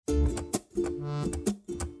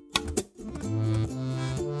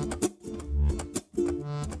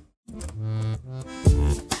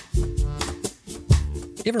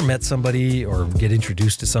You ever met somebody or get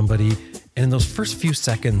introduced to somebody, and in those first few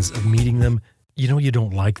seconds of meeting them, you know you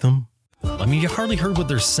don't like them? I mean, you hardly heard what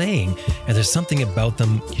they're saying, and there's something about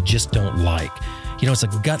them you just don't like. You know, it's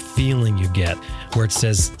a gut feeling you get where it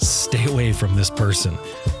says, stay away from this person.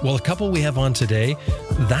 Well, a couple we have on today,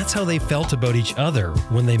 that's how they felt about each other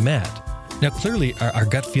when they met. Now, clearly, our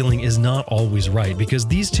gut feeling is not always right because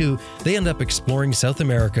these two, they end up exploring South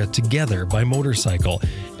America together by motorcycle.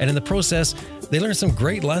 And in the process, they learn some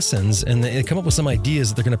great lessons and they come up with some ideas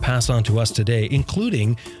that they're going to pass on to us today,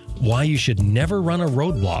 including why you should never run a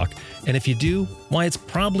roadblock. And if you do, why it's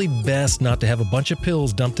probably best not to have a bunch of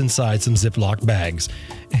pills dumped inside some Ziploc bags.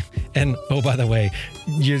 And, oh, by the way,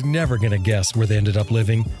 you're never going to guess where they ended up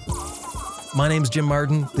living. My name's Jim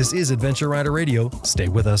Martin. This is Adventure Rider Radio. Stay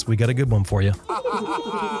with us. We got a good one for you.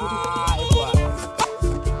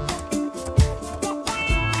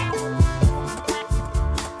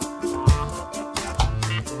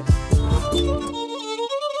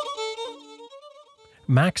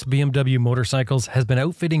 Max BMW Motorcycles has been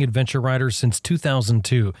outfitting adventure riders since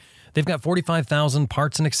 2002. They've got 45,000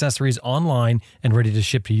 parts and accessories online and ready to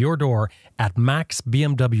ship to your door at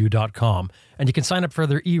maxbmw.com. And you can sign up for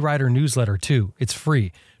their e-rider newsletter too. It's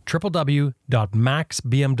free.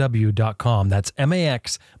 www.maxbmw.com. That's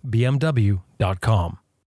maxbmw.com.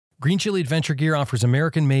 Green Chili Adventure Gear offers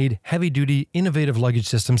American-made, heavy-duty, innovative luggage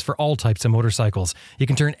systems for all types of motorcycles. You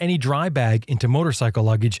can turn any dry bag into motorcycle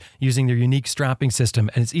luggage using their unique strapping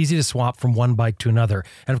system, and it's easy to swap from one bike to another.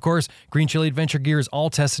 And of course, Green Chili Adventure Gear is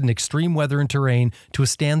all tested in extreme weather and terrain to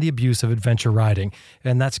withstand the abuse of adventure riding,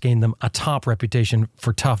 and that's gained them a top reputation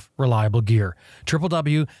for tough, reliable gear.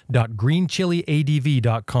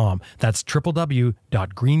 www.greenchiliadv.com. That's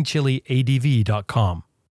www.greenchiliadv.com.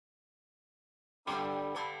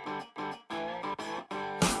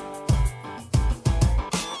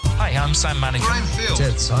 I'm Sam Manning. Brian Field.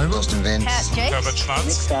 Jess, Austin Van. Herbert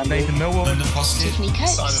Schwartz. Nathan Millwall. Lyndon Posty. Tiffany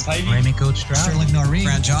Coates. Simon Pavey. Raymond Coach Stroud. Sterling Noreen.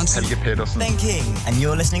 Grant Johnson. Helge Pedersen. Ben King, and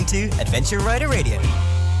you're listening to Adventure Rider Radio.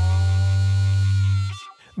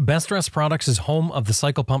 Best Rest Products is home of the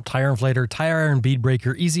Cycle Pump Tire Inflator, Tire Iron Bead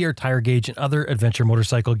Breaker, Easy Air Tire Gauge, and other adventure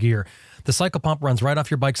motorcycle gear. The Cycle Pump runs right off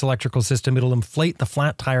your bike's electrical system. It'll inflate the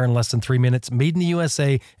flat tire in less than 3 minutes, made in the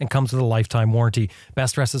USA, and comes with a lifetime warranty.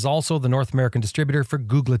 Best Rest is also the North American distributor for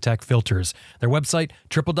Googletech filters. Their website,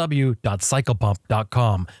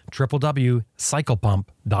 www.cyclepump.com,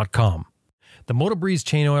 www.cyclepump.com. The MotoBreeze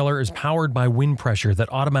chain oiler is powered by wind pressure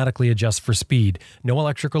that automatically adjusts for speed. No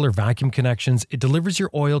electrical or vacuum connections. It delivers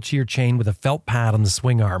your oil to your chain with a felt pad on the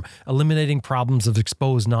swing arm, eliminating problems of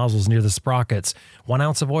exposed nozzles near the sprockets. 1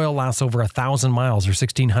 ounce of oil lasts over 1,000 miles or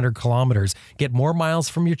 1,600 kilometers. Get more miles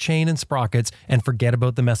from your chain and sprockets and forget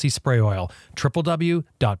about the messy spray oil.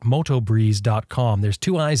 www.motobreeze.com. There's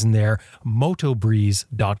 2 I's in there.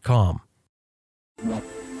 motobreeze.com.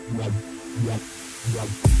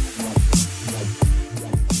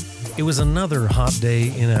 It was another hot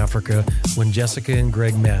day in Africa when Jessica and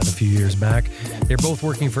Greg met a few years back. They're both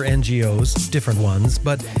working for NGOs, different ones,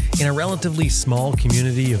 but in a relatively small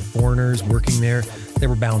community of foreigners working there, they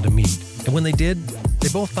were bound to meet. And when they did, they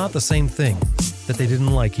both thought the same thing, that they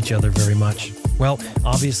didn't like each other very much. Well,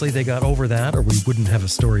 obviously they got over that or we wouldn't have a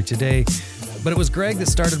story today, but it was Greg that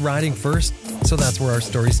started riding first, so that's where our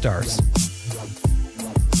story starts.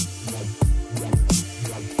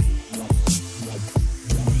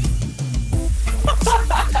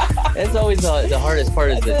 It's always the hardest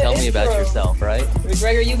part is to tell me about yourself, right?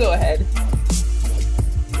 Gregor, you go ahead.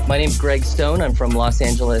 My name's Greg Stone. I'm from Los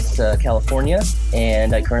Angeles, California,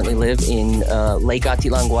 and I currently live in Lake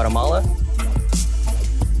Atitlán, Guatemala.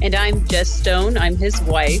 And I'm Jess Stone. I'm his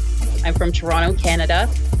wife. I'm from Toronto, Canada,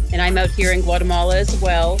 and I'm out here in Guatemala as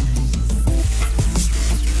well.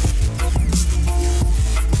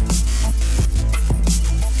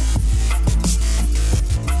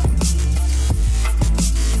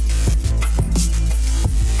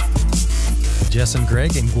 Jess and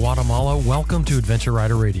Greg in Guatemala, welcome to Adventure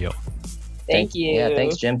Rider Radio. Thank you. Yeah,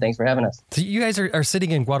 thanks, Jim. Thanks for having us. So you guys are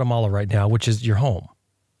sitting in Guatemala right now, which is your home.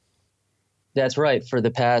 That's right, for the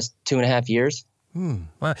past 2.5 years.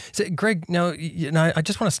 Wow. So, Greg, now I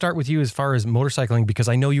just want to start with you as far as motorcycling, because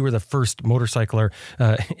I know you were the first motorcycler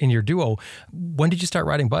in your duo. When did you start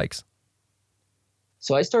riding bikes?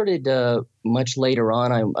 So I started much later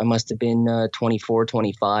on. I must have been 24,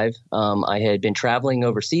 25. I had been traveling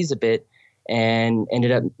overseas a bit and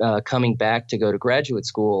ended up coming back to go to graduate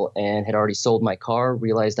school and had already sold my car,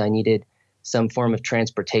 realized I needed some form of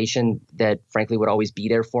transportation that frankly would always be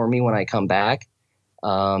there for me when I come back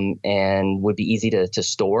and would be easy to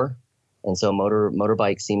store. And so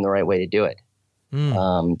motorbike seemed the right way to do it.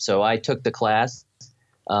 So I took the class,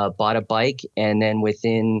 bought a bike, and then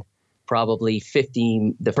within probably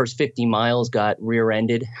the first 50 miles got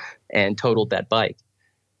rear-ended and totaled that bike,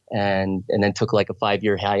 and then took like a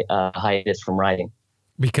 5-year hiatus from riding.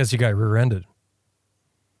 Because you got rear-ended.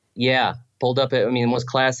 Yeah, pulled up at, most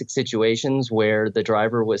classic situations where the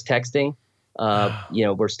driver was texting.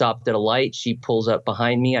 We're stopped at a light. She pulls up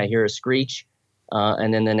behind me. I hear a screech.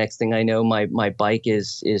 And then the next thing I know, my bike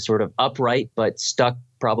is sort of upright, but stuck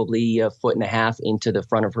probably a foot and a half into the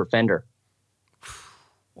front of her fender.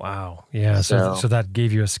 Wow. Yeah. So that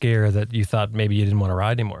gave you a scare that you thought maybe you didn't want to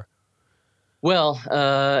ride anymore. Well,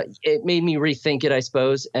 it made me rethink it, I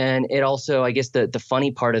suppose. And it also, I guess the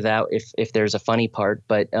funny part of that, if there's a funny part,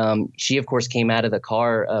 but she, of course, came out of the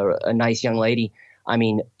car, a nice young lady.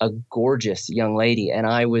 A gorgeous young lady. And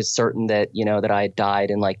I was certain that, that I had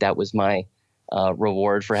died, and like that was my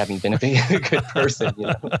reward for having been a good person.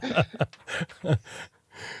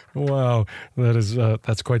 Wow,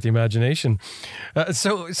 that's quite the imagination.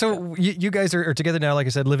 So you guys are together now, like I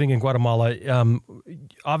said, living in Guatemala.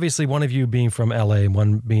 Obviously, one of you being from LA,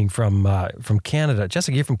 one being from Canada.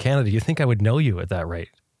 Jessica, you're from Canada. You think I would know you at that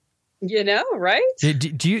rate? Right?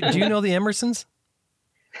 Do you know the Emersons?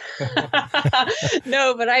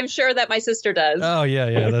 No, but I'm sure that my sister does. Oh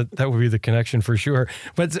yeah, that would be the connection for sure.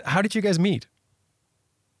 But how did you guys meet?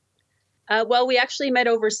 Well, we actually met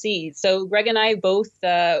overseas. So Greg and I both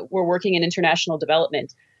were working in international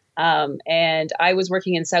development. And I was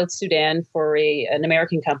working in South Sudan for an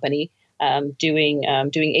American company doing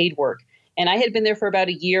aid work. And I had been there for about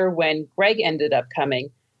a year when Greg ended up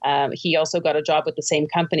coming. He also got a job with the same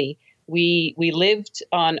company. We lived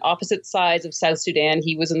on opposite sides of South Sudan.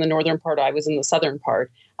 He was in the northern part, I was in the southern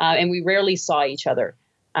part. And we rarely saw each other.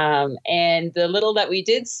 And the little that we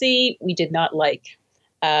did see, we did not like.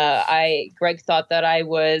 Greg thought that I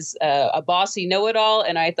was a bossy know-it-all,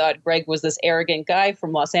 and I thought Greg was this arrogant guy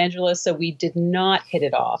from Los Angeles, so we did not hit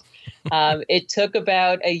it off. It took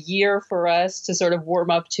about a year for us to sort of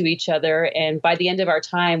warm up to each other, and by the end of our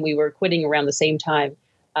time, we were quitting around the same time.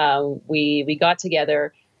 We got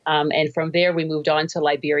together, and from there, we moved on to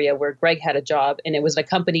Liberia, where Greg had a job, and it was an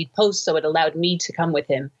accompanied post, so it allowed me to come with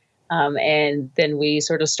him. And then we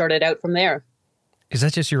sort of started out from there. Is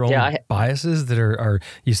that just your own biases that are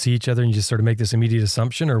you see each other and you just sort of make this immediate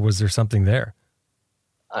assumption, or was there something there?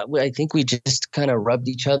 I think we just kind of rubbed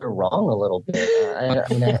each other wrong a little bit.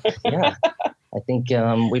 Yeah. I think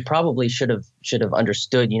we probably should have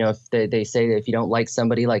understood. If they say that if you don't like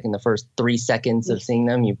somebody, like in the first 3 seconds of seeing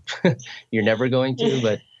them, you're never going to.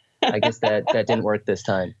 But I guess that didn't work this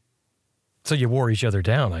time. So you wore each other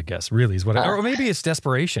down, I guess, really is what, or maybe it's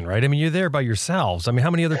desperation, right? You're there by yourselves. How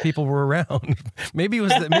many other people were around? maybe it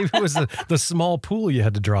was the small pool you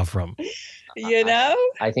had to draw from.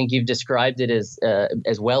 I think you've described it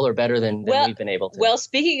as well or better than we've been able to. Well,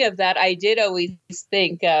 speaking of that, I did always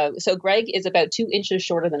think, so Greg is about 2 inches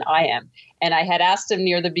shorter than I am. And I had asked him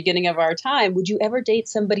near the beginning of our time, would you ever date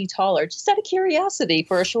somebody taller? Just out of curiosity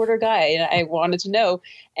for a shorter guy. And I wanted to know.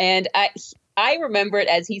 And I remember it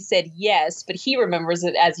as he said yes, but he remembers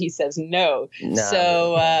it as he says no.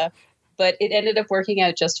 So, but it ended up working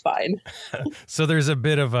out just fine. So there's a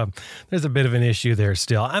bit of an issue there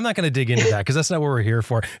still. I'm not going to dig into that because that's not what we're here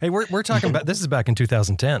for. Hey, we're talking about, this is back in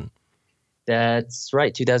 2010. That's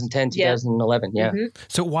right. 2010, 2011. Yeah. Mm-hmm.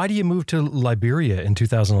 So why do you move to Liberia in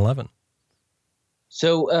 2011?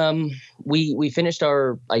 So we finished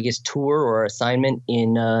our, I guess, tour or assignment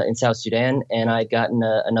in South Sudan, and I'd gotten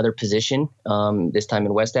another position, this time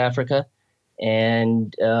in West Africa,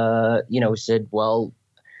 and said, well,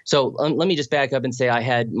 so let me just back up and say I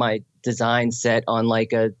had my design set on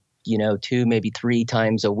like a 2, maybe 3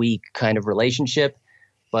 times a week kind of relationship,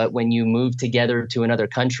 but when you move together to another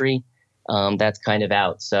country, that's kind of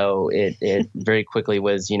out. So it very quickly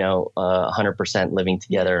was 100% living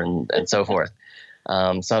together and so forth.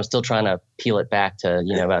 So I'm still trying to peel it back to,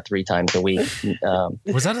 about 3 times a week.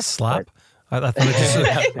 Was that a slap? I thought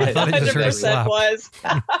it just heard a slap. Was.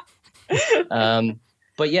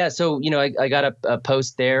 But yeah, so, I got a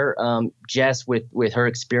post there. Jess, with her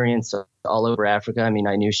experience all over Africa, I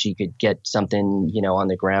knew she could get something, on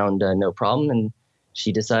the ground, no problem. And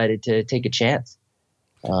she decided to take a chance.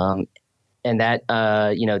 And that,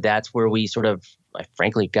 that's where we sort of,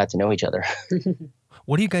 frankly, got to know each other.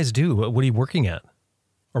 What do you guys do? What are you working at?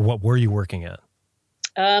 Or what were you working at?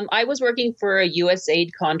 I was working for a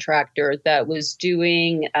USAID contractor that was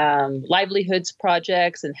doing livelihoods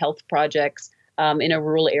projects and health projects in a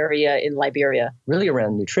rural area in Liberia. Really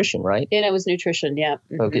around nutrition, right? And it was nutrition, yeah.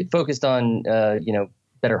 Mm-hmm. Focused on,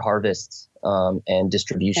 better harvests and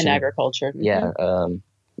distribution. And agriculture. Mm-hmm. Yeah.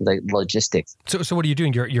 the logistics. So what are you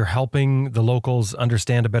doing? You're helping the locals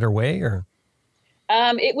understand a better way, or?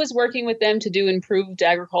 It was working with them to do improved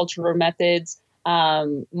agricultural methods.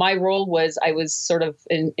 My role was I was sort of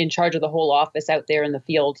in charge of the whole office out there in the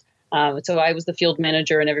field. So I was the field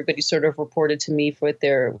manager, and everybody sort of reported to me for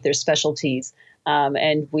their specialties.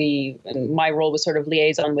 And my role was sort of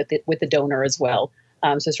liaison with the donor as well.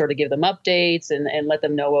 So sort of give them updates and let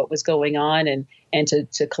them know what was going on and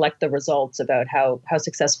to collect the results about how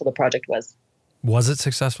successful the project was. Was it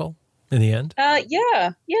successful in the end?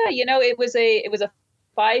 Yeah. You know, it was a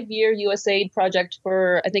 5-year USAID project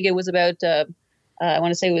for, I think it was about, I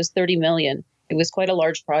want to say it was 30 million. It was quite a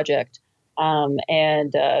large project.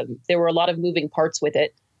 And there were a lot of moving parts with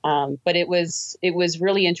it. But it was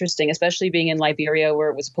really interesting, especially being in Liberia, where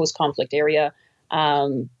it was a post-conflict area.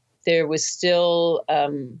 There was still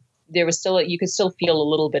you could still feel a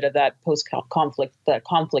little bit of that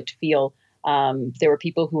conflict feel. There were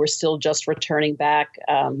people who were still just returning back,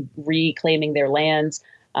 reclaiming their lands,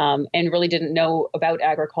 and really didn't know about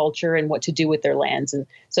agriculture and what to do with their lands. And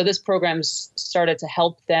so this program started to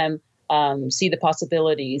help them see the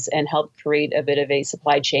possibilities and help create a bit of a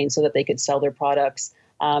supply chain so that they could sell their products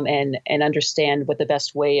and understand what the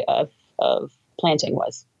best way of planting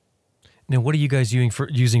was. Now, what are you guys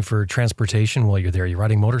using for transportation while you're there? Are you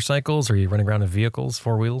riding motorcycles, or are you running around in vehicles,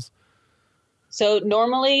 4 wheels? So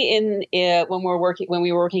normally when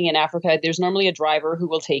we were working in Africa, there's normally a driver who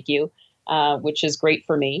will take you, which is great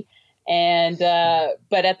for me. And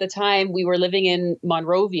but at the time we were living in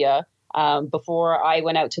Monrovia before I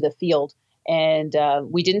went out to the field, and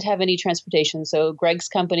we didn't have any transportation. So Greg's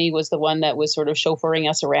company was the one that was sort of chauffeuring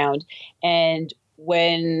us around. And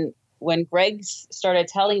when Greg started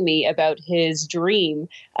telling me about his dream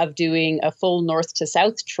of doing a full north to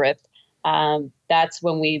south trip, that's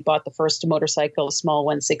when we bought the first motorcycle, a small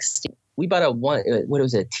 160. We bought a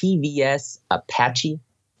TVS Apache,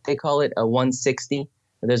 they call it, a 160.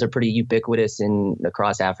 Those are pretty ubiquitous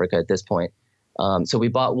across Africa at this point. So we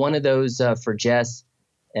bought one of those for Jess,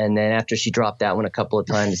 and then after she dropped that one a couple of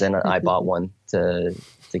times, then I bought one to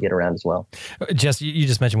get around as well. Jess, you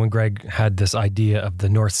just mentioned when Greg had this idea of the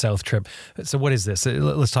north-south trip. So what is this?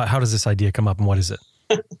 Let's talk. How does this idea come up, and what is it?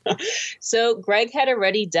 So Greg had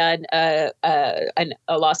already done a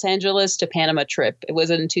Los Angeles to Panama trip. It was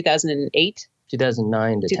in 2008?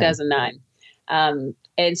 2009 to 2009.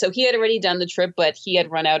 And so he had already done the trip, but he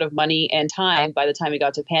had run out of money and time by the time he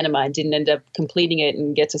got to Panama and didn't end up completing it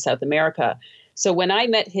and get to South America. So when I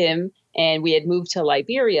met him and we had moved to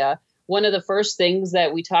Liberia, one of the first things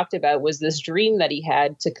that we talked about was this dream that he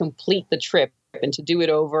had to complete the trip and to do it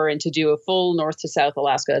over and to do a full north to south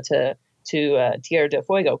Alaska to Tierra del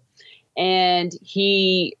Fuego. And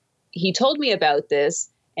he told me about this,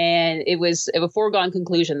 and it was a foregone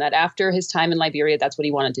conclusion that after his time in Liberia, that's what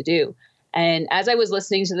he wanted to do. And as I was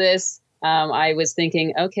listening to this, I was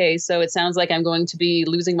thinking, okay, so it sounds like I'm going to be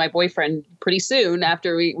losing my boyfriend pretty soon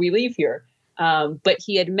after we leave here. But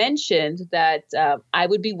he had mentioned that I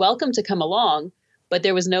would be welcome to come along, but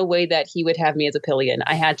there was no way that he would have me as a pillion.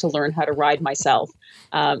 I had to learn how to ride myself.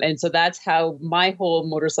 And so that's how my whole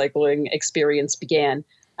motorcycling experience began,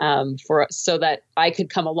 so that I could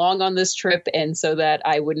come along on this trip and so that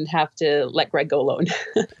I wouldn't have to let Greg go alone.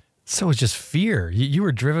 So it's just fear. You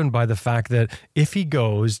were driven by the fact that if he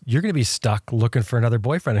goes, you're going to be stuck looking for another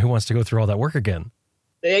boyfriend who wants to go through all that work again.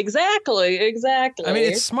 Exactly. I mean,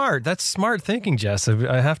 it's smart. That's smart thinking, Jess.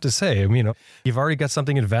 I have to say, you've already got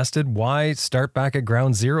something invested. Why start back at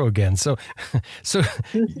ground zero again? So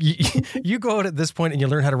you go out at this point and you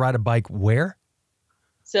learn how to ride a bike where?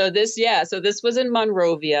 So this was in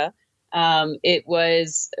Monrovia. It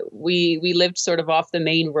was, we lived sort of off the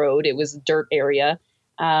main road. It was a dirt area.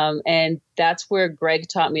 And that's where Greg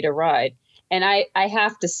taught me to ride. And I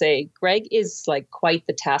have to say, Greg is like quite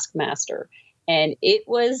the taskmaster. And it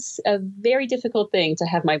was a very difficult thing to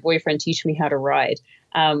have my boyfriend teach me how to ride.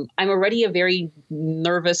 I'm already a very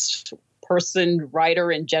nervous person,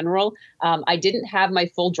 rider in general. I didn't have my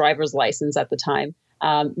full driver's license at the time.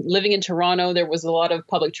 Living in Toronto, there was a lot of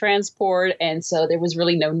public transport, and so there was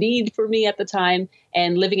really no need for me at the time.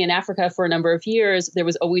 And living in Africa for a number of years, there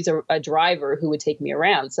was always a driver who would take me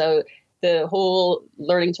around. So the whole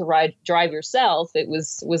learning to drive yourself, it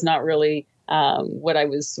was not really what I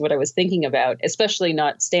was thinking about, especially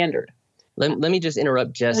not standard. Let me just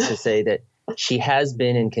interrupt Jess to say that she has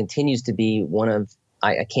been and continues to be one of,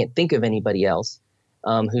 I can't think of anybody else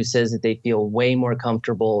who says that they feel way more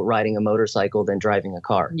comfortable riding a motorcycle than driving a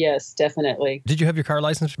car. Yes, definitely. Did you have your car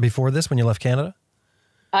license before this when you left Canada?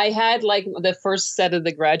 I had like the first set of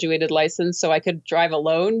the graduated license, so I could drive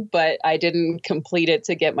alone, but I didn't complete it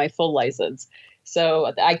to get my full license.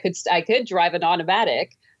 So I could drive an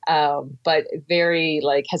automatic, but very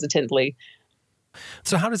like hesitantly.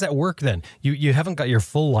 So how does that work then? You haven't got your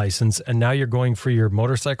full license, and now you're going for your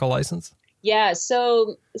motorcycle license? Yeah,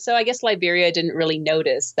 so I guess Liberia didn't really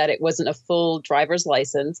notice that it wasn't a full driver's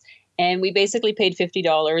license, and we basically paid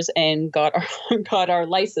 $50 and got our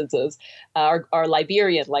licenses, our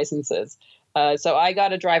Liberian licenses. So I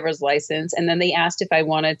got a driver's license, and then they asked if I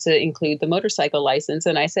wanted to include the motorcycle license,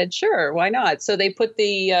 and I said sure, why not? So they put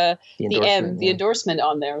the endorsement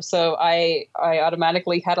on there, so I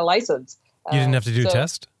automatically had a license. You didn't have to do a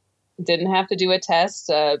test? Didn't have to do a test.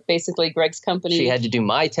 Basically, Greg's company. She had to do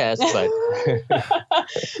my test, but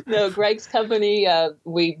no, Greg's company.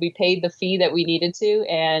 We paid the fee that we needed to,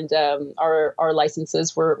 and our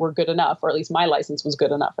licenses were good enough, or at least my license was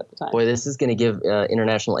good enough at the time. Boy, this is going to give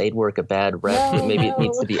international aid work a bad rep. Maybe it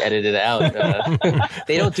needs to be edited out.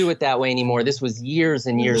 They don't do it that way anymore. This was years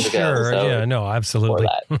and years ago. Sure. So Yeah. No. Absolutely.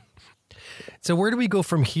 So where do we go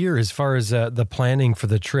from here as far as the planning for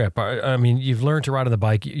the trip? I mean, you've learned to ride on the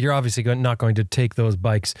bike. You're obviously not going to take those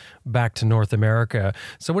bikes back to North America.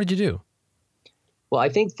 So what did you do? Well, I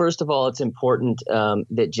think, first of all, it's important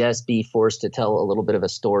that Jess be forced to tell a little bit of a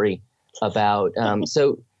story about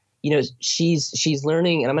she's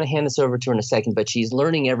learning, and I'm going to hand this over to her in a second, but she's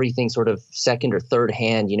learning everything sort of second or third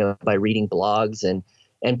hand, by reading blogs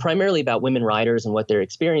and primarily about women riders and what their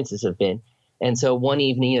experiences have been. And so one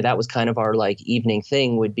evening, that was kind of our like evening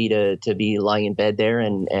thing, would be to be lying in bed there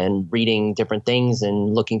and reading different things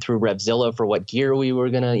and looking through Revzilla for what gear we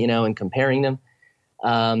were going to, and comparing them.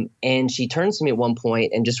 And she turns to me at one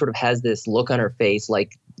point and just sort of has this look on her face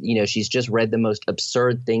like, she's just read the most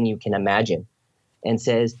absurd thing you can imagine, and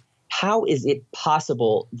says, how is it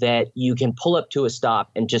possible that you can pull up to a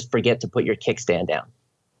stop and just forget to put your kickstand down?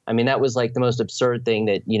 I mean, that was like the most absurd thing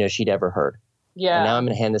that, she'd ever heard. Yeah. And now I'm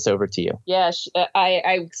going to hand this over to you. Yeah.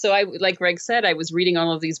 I like Greg said, I was reading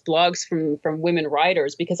all of these blogs from women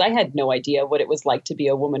riders because I had no idea what it was like to be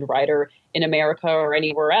a woman rider in America or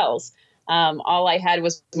anywhere else. All I had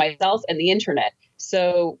was myself and the internet.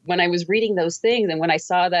 So when I was reading those things and when I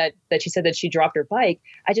saw that she said that she dropped her bike,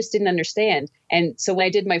 I just didn't understand. And so when I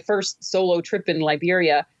did my first solo trip in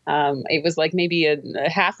Liberia, it was like maybe a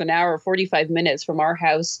half an hour, 45 minutes from our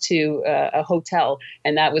house to a hotel.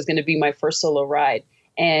 And that was going to be my first solo ride.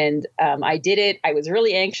 And I did it. I was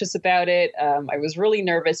really anxious about it. I was really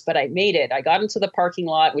nervous, but I made it. I got into the parking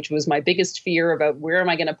lot, which was my biggest fear about where am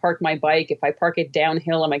I going to park my bike? If I park it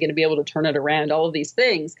downhill, am I going to be able to turn it around? All of these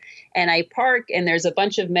things. And I park, and there's a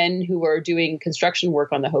bunch of men who are doing construction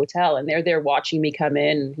work on the hotel, and they're there watching me come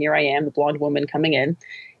in. And here I am, the blonde woman coming in.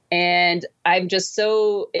 And I'm just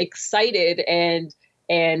so excited and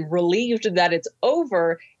relieved that it's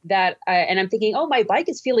over that, and I'm thinking, oh, my bike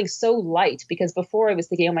is feeling so light, because before I was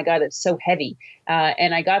thinking, oh my God, it's so heavy.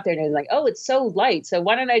 And I got there and I was like, oh, it's so light. So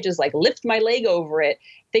why don't I just like lift my leg over it,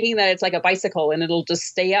 thinking that it's like a bicycle and it'll just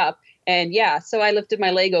stay up. And yeah, so I lifted my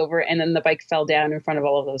leg over, and then the bike fell down in front of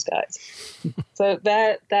all of those guys. So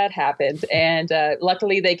that happened. And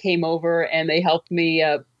luckily they came over and they helped me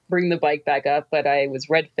bring the bike back up, but I was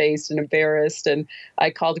red-faced and embarrassed, and I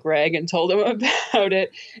called Greg and told him about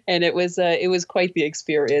it, and it was quite the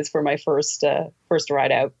experience for my first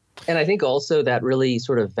ride out. And I think also that really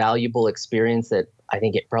sort of valuable experience that I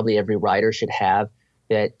think probably every rider should have,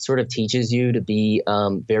 that sort of teaches you to be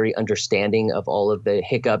very understanding of all of the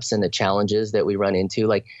hiccups and the challenges that we run into.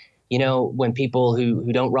 Like, when people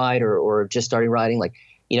who don't ride or just starting riding, like,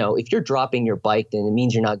 if you're dropping your bike, then it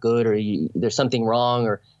means you're not good, or there's something wrong,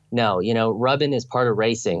 or no, rubbing is part of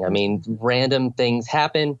racing. I mean, random things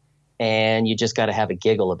happen, and you just got to have a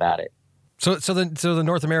giggle about it. So the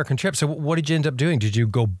North American trip. So what did you end up doing? Did you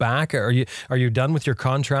go back? Are you done with your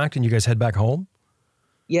contract and you guys head back home?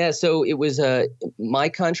 Yeah. So it was my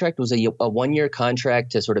contract was a 1-year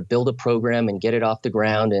contract to sort of build a program and get it off the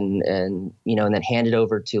ground, and then hand it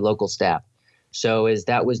over to local staff. So as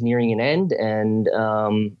that was nearing an end, and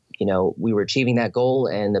we were achieving that goal,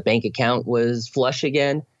 and the bank account was flush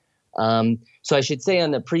again. So I should say,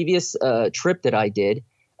 on the previous trip that I did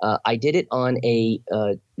it on a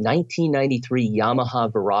 1993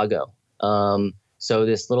 Yamaha Virago. So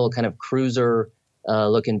this little kind of cruiser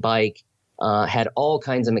looking bike had all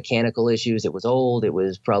kinds of mechanical issues. It was old. It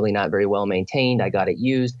was probably not very well maintained. I got it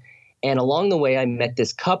used. And along the way, I met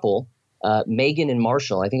this couple, Megan and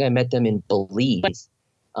Marshall. I think I met them in Belize.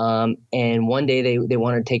 And one day they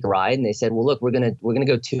wanted to take a ride, and they said, well, look, we're going to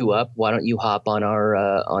go 2 up. Why don't you hop on our,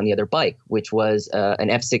 on the other bike, which was, an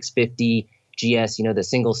F650 GS, the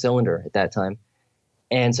single cylinder at that time.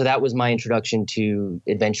 And so that was my introduction to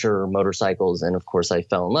adventure motorcycles. And of course I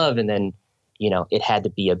fell in love. And then, it had to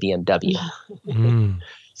be a BMW.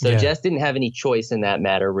 So Yeah. Jess didn't have any choice in that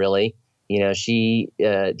matter, really. She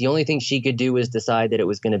the only thing she could do was decide that it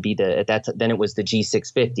was going to be then it was the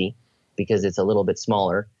G650 because it's a little bit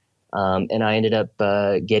smaller. And I ended up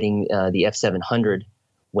getting the F700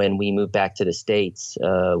 when we moved back to the States,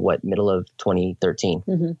 middle of 2013.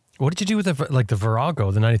 Mm-hmm. What did you do with the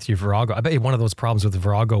Virago, the 93 Virago? I bet one of those problems with the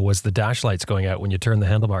Virago was the dash lights going out when you turn the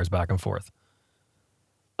handlebars back and forth.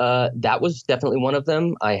 That was definitely one of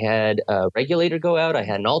them. I had a regulator go out. I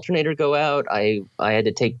had an alternator go out. I had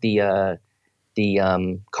to take the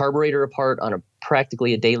carburetor apart on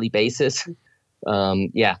practically a daily basis.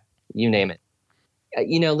 Yeah, you name it.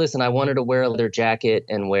 Listen, I wanted to wear a leather jacket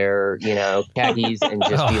and wear, khakis and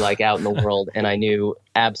just be like out in the world. And I knew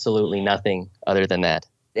absolutely nothing other than that.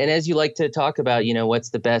 And as you like to talk about,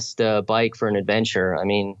 what's the best bike for an adventure? I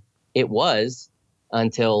mean, it was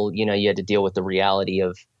until, you had to deal with the reality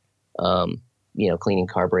of, cleaning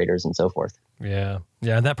carburetors and so forth. Yeah.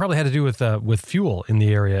 Yeah. And that probably had to do with fuel in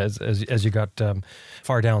the area as you got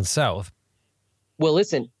far down south. Well,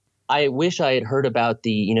 listen, I wish I had heard about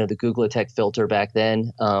the Googletech filter back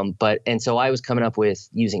then. And so I was coming up with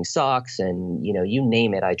using socks and, you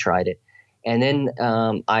name it, I tried it. And then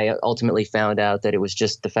I ultimately found out that it was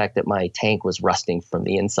just the fact that my tank was rusting from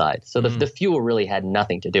the inside. So the fuel really had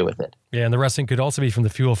nothing to do with it. Yeah, and the rusting could also be from the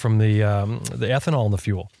fuel, from the ethanol in the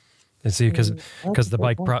fuel. And see, because the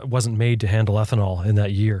bike wasn't made to handle ethanol in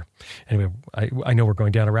that year. Anyway, I know we're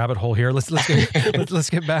going down a rabbit hole here. Let's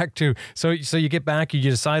get back to so you get back, you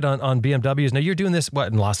decide on BMWs. Now you're doing this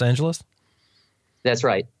in Los Angeles? That's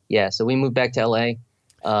right. Yeah. So we moved back to LA.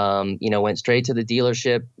 Went straight to the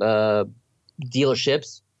dealerships.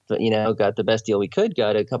 Got the best deal we could.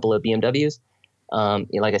 Got a couple of BMWs.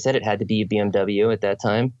 Like I said, it had to be a BMW at that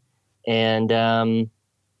time, and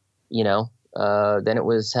then it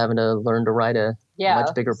was having to learn to ride a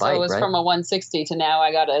much bigger bike. So it was right? from a 160 to now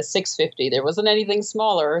I got a 650. There wasn't anything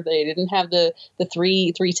smaller. They didn't have the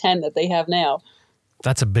 310 that they have now.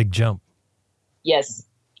 That's a big jump. Yes,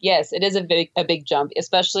 it is a big jump,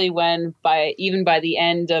 especially when by the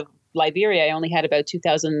end of Liberia, I only had about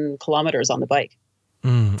 2,000 kilometers on the bike.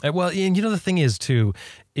 Well, and the thing is too,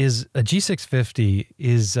 is a G650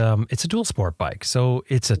 is it's a dual sport bike. So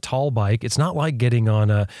it's a tall bike. It's not like getting on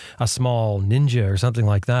a small Ninja or something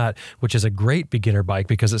like that, which is a great beginner bike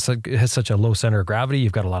because it has such a low center of gravity.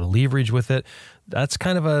 You've got a lot of leverage with it. That's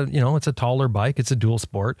kind of it's a taller bike. It's a dual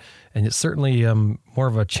sport, and it's certainly more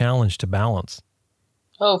of a challenge to balance.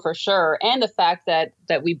 Oh, for sure. And the fact that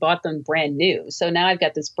we bought them brand new. So now I've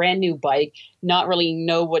got this brand new bike, not really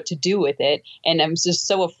know what to do with it. And I'm just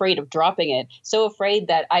so afraid of dropping it. So afraid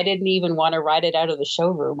that I didn't even want to ride it out of the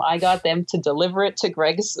showroom. I got them to deliver it to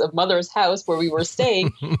Greg's mother's house where we were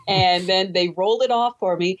staying. And then they rolled it off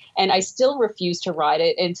for me. And I still refused to ride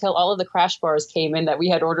it until all of the crash bars came in that we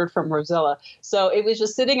had ordered from Rosella. So it was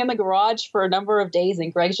just sitting in the garage for a number of days.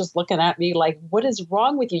 And Greg's just looking at me like, what is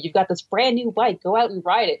wrong with you? You've got this brand new bike. Go out and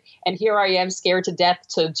ride it. And here I am scared to death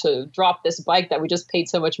to drop this bike that we just paid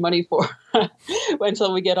so much money for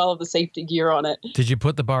until we get all of the safety gear on it. Did you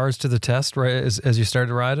put the bars to the test right as you started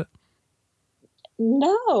to ride it?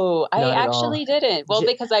 No, I actually didn't. Well,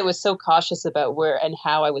 because I was so cautious about where and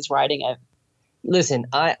how I was riding it. Listen,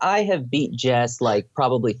 I have beat Jess like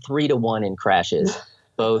probably 3-1 in crashes.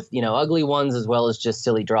 Both, ugly ones as well as just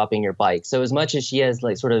silly dropping your bike. So as much as she has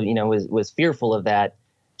like sort of, was fearful of that,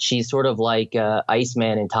 she's sort of like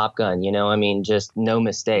Iceman in Top Gun, just no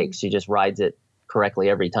mistakes. She just rides it correctly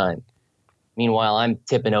every time. Meanwhile, I'm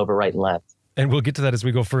tipping over right and left. And we'll get to that as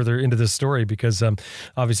we go further into this story because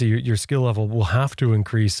obviously your skill level will have to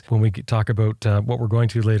increase when we talk about what we're going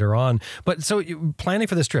to later on. But so planning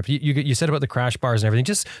for this trip, you said about the crash bars and everything.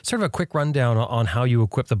 Just sort of a quick rundown on how you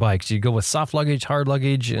equip the bikes. You go with soft luggage, hard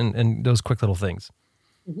luggage, and those quick little things.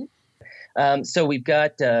 Mm-hmm. So we've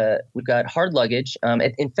got hard luggage.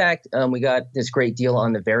 In fact, we got this great deal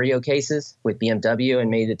on the Vario cases with BMW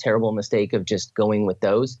and made the terrible mistake of just going with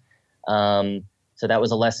those. So that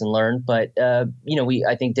was a lesson learned. But we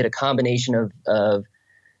I think did a combination of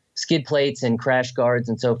skid plates and crash guards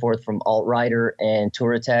and so forth from Alt Rider and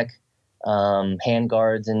Touratech, hand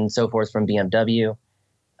guards and so forth from BMW,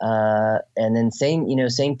 and then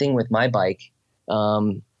same thing with my bike.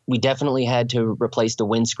 We definitely had to replace the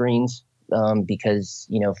windscreens. Because,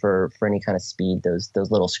 for any kind of speed, those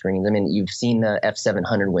little screens. I mean, you've seen the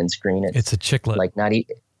F700 windscreen. It's a chiclet. Like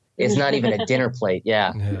it's not even a dinner plate.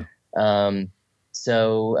 Yeah.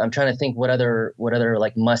 So I'm trying to think what other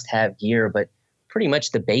like must have gear, but pretty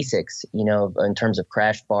much the basics, in terms of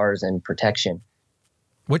crash bars and protection.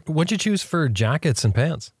 What'd you choose for jackets and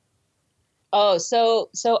pants? Oh, so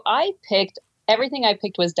I picked everything I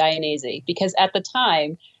picked was Dionysi, because at the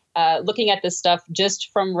time, looking at this stuff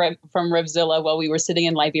just from Revzilla while we were sitting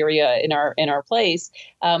in Liberia in our place,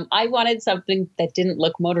 I wanted something that didn't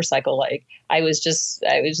look motorcycle like. I was just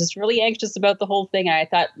really anxious about the whole thing. I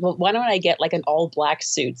thought, well, why don't I get like an all black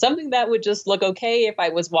suit, something that would just look okay if I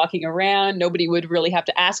was walking around. Nobody would really have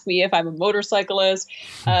to ask me if I'm a motorcyclist.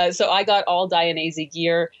 So I got all Dionysi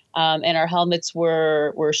gear, and our helmets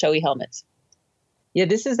were showy helmets. Yeah,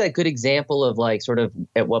 this is a good example of like sort of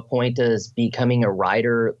at what point does becoming a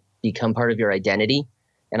rider become part of your identity?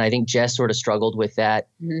 And I think Jess sort of struggled with that.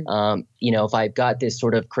 Mm-hmm. If I've got this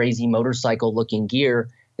sort of crazy motorcycle looking gear,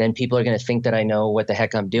 then people are going to think that I know what the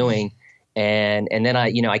heck I'm doing. And then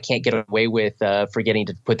I can't get away with forgetting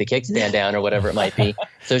to put the kickstand down or whatever it might be.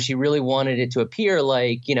 So she really wanted it to appear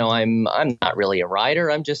like, I'm not really a rider.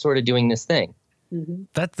 I'm just sort of doing this thing. Mm-hmm.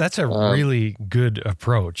 That's a really good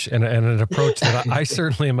approach, and an approach that I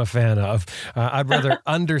certainly am a fan of. I'd rather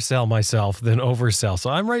undersell myself than oversell. So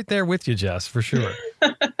I'm right there with you, Jess, for sure.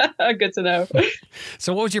 Good to know.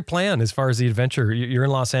 So what was your plan as far as the adventure? You're in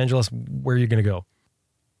Los Angeles. Where are you going to go?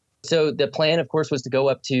 So the plan, of course, was to go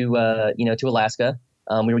up to Alaska.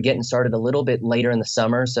 We were getting started a little bit later in the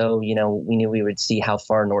summer, so we knew we would see how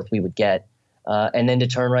far north we would get, and then to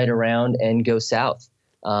turn right around and go south.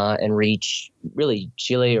 And reach really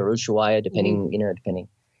Chile or Ushuaia, depending.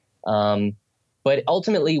 But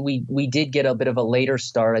ultimately, we did get a bit of a later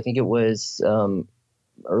start. I think it was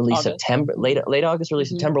early August. September, late August, early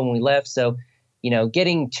September when we left. So,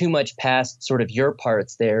 getting too much past sort of your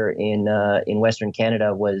parts there in Western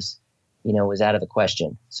Canada was out of the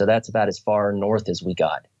question. So that's about as far north as we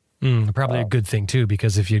got. Probably a good thing too,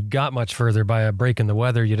 because if you got much further by a break in the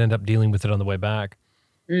weather, you'd end up dealing with it on the way back.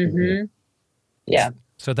 Mm-hmm. Yeah.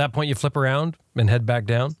 So at that point, you flip around and head back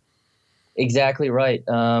down? Exactly right.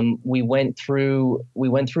 We went through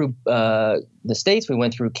the States. We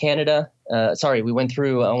went through Canada. We went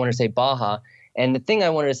through, I want to say Baja. And the thing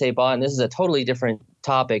I wanted to say, Baja, and this is a totally different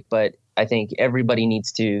topic, but I think everybody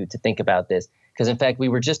needs to think about this. Because, in fact, we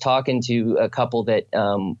were just talking to a couple that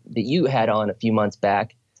you had on a few months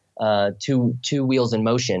back, Two Wheels in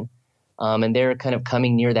Motion, and they're kind of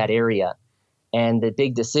coming near that area. And the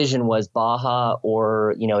big decision was Baja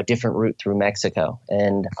or, a different route through Mexico.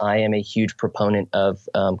 And I am a huge proponent of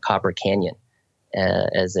Copper Canyon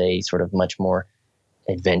as a sort of much more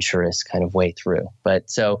adventurous kind of way through. But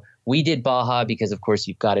so we did Baja because, of course,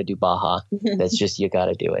 you've got to do Baja. That's just, you got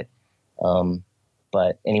to do it.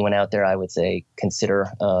 But anyone out there, I would say, consider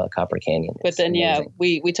Copper Canyon. But then, amazing.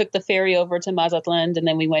 We took the ferry over to Mazatlan, and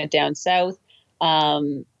then we went down south.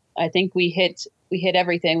 I think we hit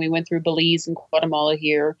everything. We went through Belize and Guatemala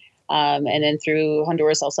here, and then through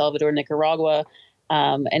Honduras, El Salvador, Nicaragua,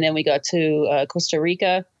 and then we got to Costa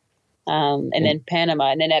Rica, and then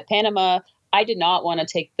Panama. And then at Panama, I did not want to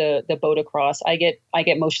take the boat across. I get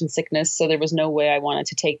motion sickness, so there was no way I wanted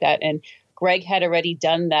to take that. And Greg had already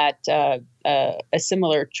done that a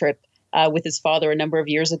similar trip with his father a number of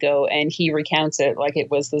years ago, and he recounts it like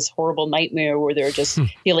it was this horrible nightmare where they're just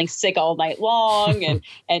feeling sick all night long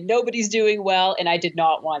and nobody's doing well. And I did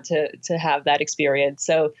not want to have that experience.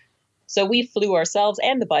 So we flew ourselves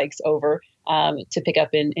and the bikes over to pick up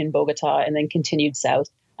in Bogota and then continued south.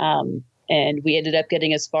 And we ended up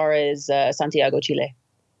getting as far as Santiago, Chile.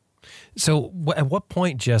 So at what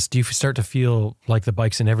point, Jess, do you start to feel like the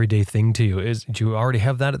bike's an everyday thing to you? Do you already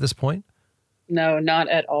have that at this point? No, not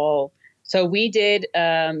at all. So we did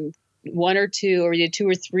one or two, or we did 2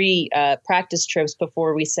 or 3 practice trips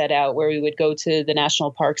before we set out, where we would go to the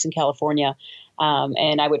national parks in California,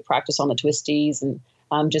 and I would practice on the twisties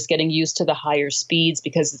and just getting used to the higher speeds,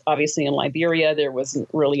 because obviously in Liberia there wasn't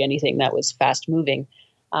really anything that was fast moving.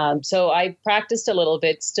 So I practiced a little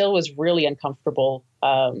bit, still was really uncomfortable,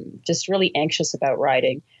 just really anxious about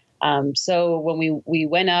riding. So when we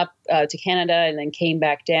went up to Canada and then came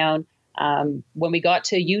back down, when we got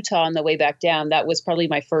to Utah on the way back down, that was probably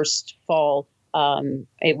my first fall.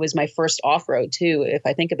 It was my first off-road too, if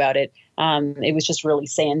I think about it. It was just really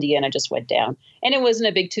sandy and I just went down, and it wasn't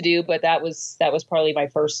a big to-do, but that was probably my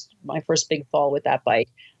first big fall with that bike.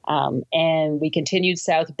 And we continued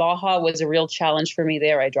south. Baja was a real challenge for me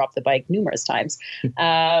there. I dropped the bike numerous times.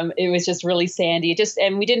 It was just really sandy.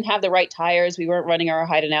 And we didn't have the right tires. We weren't running our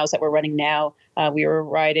Heidenaus that we're running now. We were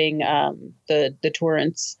riding the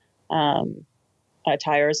Torrents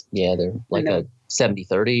tires. Yeah, they're like a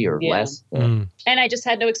 70-30 or less. And I just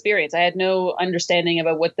had no experience. I had no understanding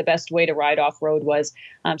about what the best way to ride off-road was.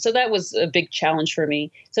 So that was a big challenge for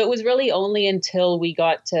me. So it was really only until we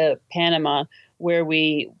got to Panama where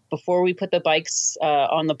before we put the bikes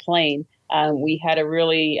on the plane, we had a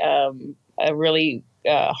really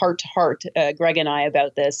heart to heart, Greg and I,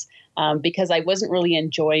 about this, because I wasn't really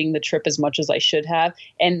enjoying the trip as much as I should have.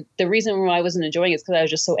 And the reason why I wasn't enjoying it is because I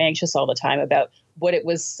was just so anxious all the time about what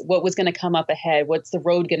was going to come up ahead. What's the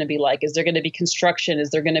road going to be like? Is there going to be construction?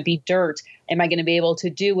 Is there going to be dirt? Am I going to be able to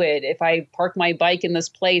do it? If I park my bike in this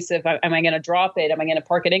place, am I going to drop it? Am I going to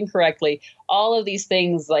park it incorrectly? All of these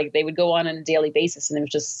things, like, they would go on a daily basis, and it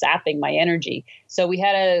was just sapping my energy. So we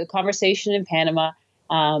had a conversation in Panama.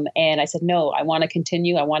 And I said, no, I want to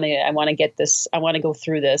continue. I want to get this. I want to go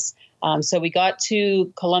through this. So we got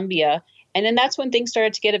to Colombia, and then that's when things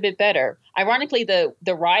started to get a bit better. Ironically,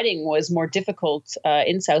 the riding was more difficult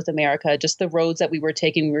in South America, just the roads that we were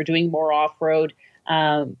taking. We were doing more off-road.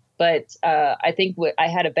 But I think I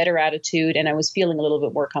had a better attitude, and I was feeling a little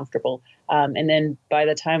bit more comfortable. And then by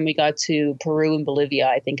the time we got to Peru and Bolivia,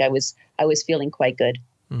 I think I was feeling quite good.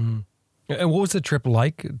 Mm-hmm. And what was the trip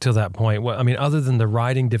like to that point? Well, I mean, other than the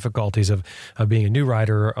riding difficulties of being a new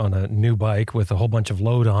rider on a new bike with a whole bunch of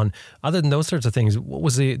load on, other than those sorts of things, what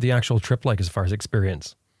was the actual trip like as far as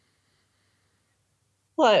experience?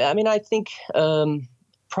 Well, I mean, I think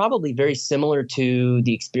probably very similar to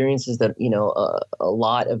the experiences that, a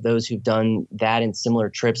lot of those who've done that and similar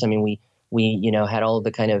trips. I mean, we had all of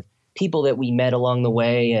the kind of people that we met along the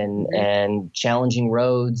way and challenging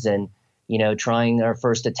roads and, trying our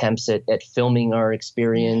first attempts at filming our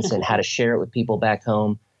experience and how to share it with people back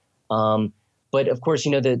home. But of course,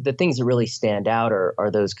 the things that really stand out are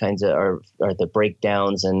those kinds of are the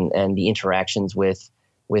breakdowns and the interactions with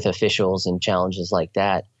officials and challenges like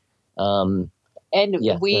that.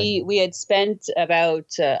 We had spent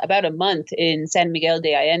about a month in San Miguel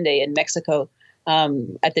de Allende in Mexico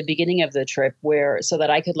at the beginning of the trip, so that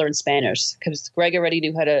I could learn Spanish, because Greg already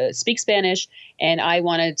knew how to speak Spanish, and I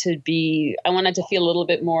wanted to feel a little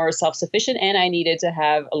bit more self-sufficient, and I needed to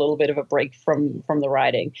have a little bit of a break from the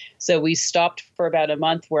riding. So we stopped for about a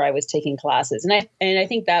month where I was taking classes, and I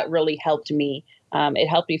think that really helped me. It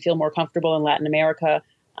helped me feel more comfortable in Latin America.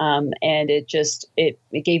 And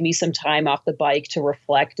it gave me some time off the bike to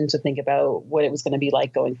reflect and to think about what it was going to be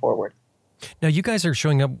like going forward. Now, you guys are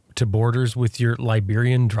showing up to borders with your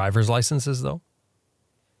Liberian driver's licenses, though?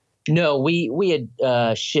 No, we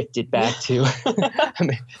had shifted back to.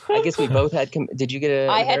 I guess we both had. Did you get a?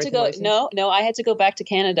 I had to go. License? No, I had to go back to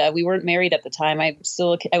Canada. We weren't married at the time. I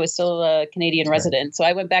was still a Canadian resident, so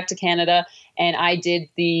I went back to Canada and I did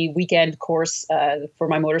the weekend course for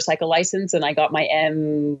my motorcycle license, and I got my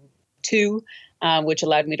M2, which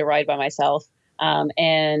allowed me to ride by myself.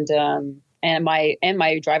 And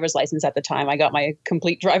my driver's license at the time. I got my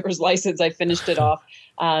complete driver's license. I finished it off.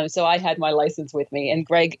 So I had my license with me, and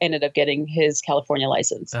Greg ended up getting his California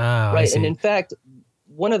license. Right. And in fact,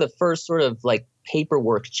 one of the first sort of like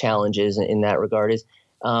paperwork challenges in that regard is,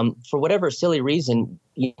 for whatever silly reason,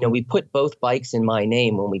 we put both bikes in my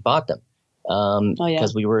name when we bought them.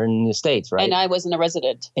 Because we were in the States, right? And I wasn't a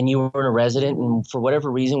resident. And you weren't a resident. And for whatever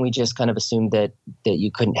reason, we just kind of assumed that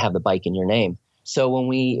you couldn't have the bike in your name. So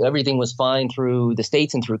when everything was fine through the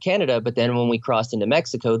States and through Canada, but then when we crossed into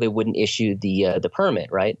Mexico, they wouldn't issue the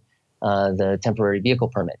permit, right? The temporary vehicle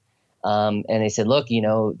permit. And they said, look,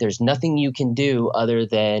 there's nothing you can do other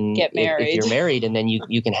than get married. If you're married, and then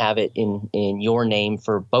you can have it in your name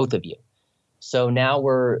for both of you. So now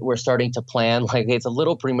we're starting to plan, like it's a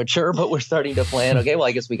little premature, but we're starting to plan. Okay, well,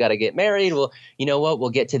 I guess we got to get married. Well, you know what?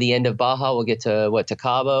 We'll get to the end of Baja. We'll get to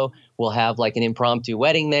Cabo. We'll have like an impromptu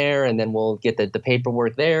wedding there, and then we'll get the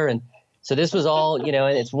paperwork there. And so this was all,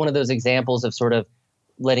 and it's one of those examples of sort of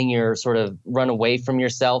letting your sort of run away from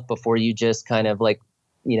yourself before you just kind of like,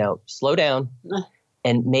 slow down.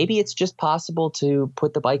 And maybe it's just possible to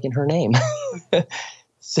put the bike in her name.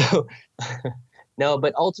 So... No,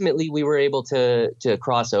 but ultimately we were able to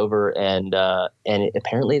cross over, and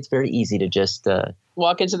apparently it's very easy to just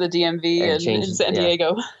walk into the DMV in San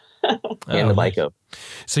Diego. And the bike over.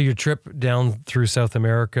 So your trip down through South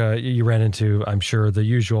America, you ran into, I'm sure, the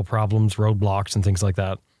usual problems, roadblocks and things like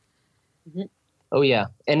that. Mm-hmm. Oh, yeah.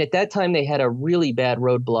 And at that time they had a really bad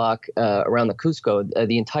roadblock around the Cusco.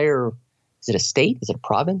 The entire, is it a state? Is it a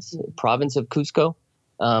province? Mm-hmm. Province of Cusco.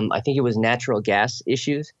 I think it was natural gas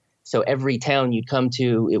issues. So every town you'd come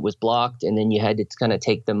to, it was blocked, and then you had to kind of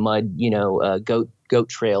take the mud, goat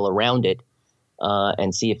trail around it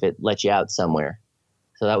and see if it let you out somewhere.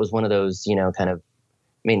 So that was one of those, kind of, I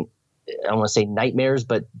mean, I don't want to say nightmares,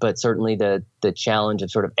 but certainly the challenge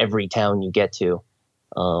of sort of every town you get to,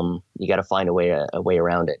 you got to find a way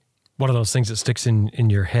around it. One of those things that sticks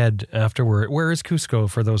in your head afterward. Where is Cusco,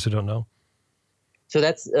 for those who don't know? So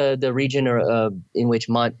that's the region in which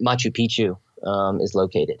Machu Picchu is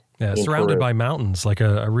located. Yeah, surrounded by mountains, like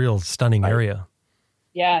a real stunning area.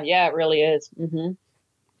 Yeah, it really is. Mm-hmm.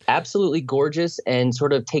 Absolutely gorgeous, and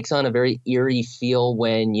sort of takes on a very eerie feel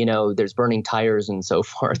when, there's burning tires and so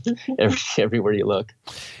forth everywhere you look.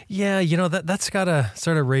 Yeah, that's got to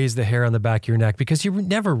sort of raise the hair on the back of your neck, because you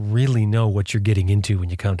never really know what you're getting into when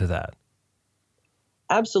you come to that.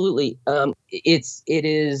 Absolutely. It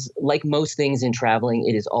is like most things in traveling,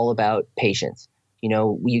 it is all about patience.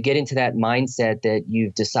 You get into that mindset that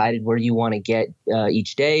you've decided where you want to get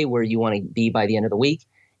each day, where you want to be by the end of the week,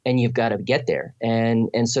 and you've got to get there.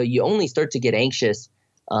 And so you only start to get anxious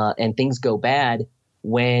and things go bad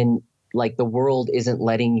when like the world isn't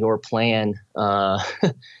letting your plan,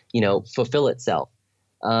 fulfill itself.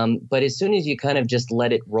 But as soon as you kind of just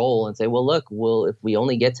let it roll and say, well, look, if we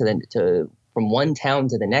only get from one town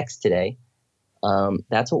to the next today,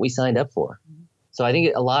 that's what we signed up for. So I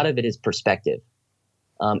think a lot of it is perspective.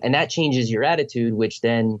 And that changes your attitude, which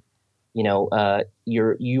then,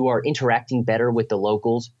 you are interacting better with the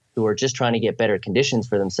locals who are just trying to get better conditions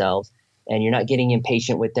for themselves, and you're not getting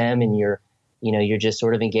impatient with them, and you're just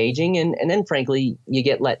sort of engaging, and then frankly, you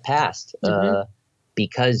get let past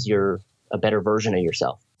because you're a better version of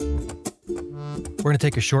yourself. We're going to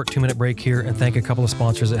take a short 2-minute break here and thank a couple of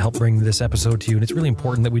sponsors that help bring this episode to you. And it's really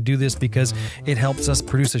important that we do this because it helps us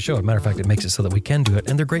produce a show. As a matter of fact, it makes it so that we can do it.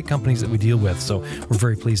 And they're great companies that we deal with. So we're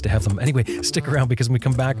very pleased to have them. Anyway, stick around, because when we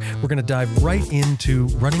come back, we're going to dive right into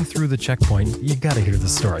running through the checkpoint. You got to hear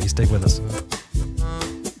this story. Stay with us.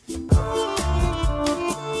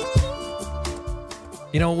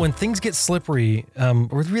 When things get slippery, or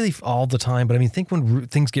really all the time, but I mean, think when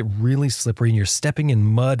things get really slippery and you're stepping in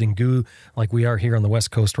mud and goo, like we are here on the West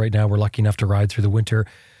Coast right now, we're lucky enough to ride through the winter.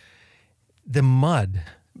 The mud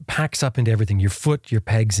packs up into everything, your foot, your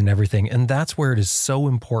pegs, and everything. And that's where it is so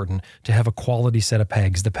important to have a quality set of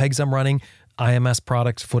pegs. The pegs I'm running, IMS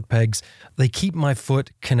products, foot pegs, they keep my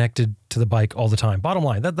foot connected to the bike all the time. Bottom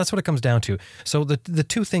line, that's what it comes down to. So the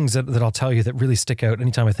two things that I'll tell you that really stick out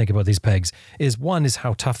anytime I think about these pegs is, one is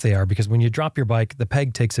how tough they are, because when you drop your bike, the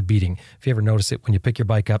peg takes a beating. If you ever notice it, when you pick your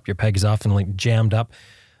bike up, your peg is often like jammed up.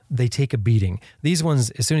 They take a beating. These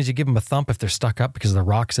ones, as soon as you give them a thump, if they're stuck up because of the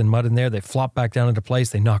rocks and mud in there, they flop back down into place.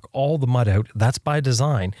 They knock all the mud out. That's by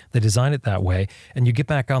design. They design it that way. And you get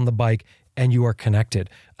back on the bike and you are connected.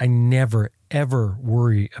 I never, ever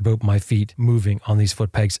worry about my feet moving on these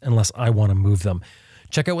foot pegs unless I want to move them.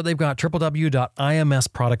 Check out what they've got,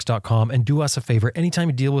 www.imsproducts.com, and do us a favor. Anytime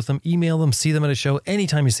you deal with them, email them, see them at a show.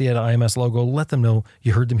 Anytime you see an IMS logo, let them know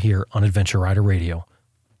you heard them here on Adventure Rider Radio.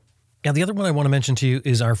 Now, the other one I want to mention to you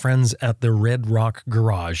is our friends at the Red Rock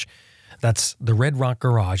Garage. That's the Red Rock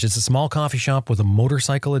Garage. It's a small coffee shop with a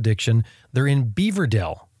motorcycle addiction. They're in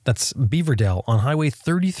Beaverdale. That's Beaverdale on Highway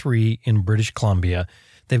 33 in British Columbia.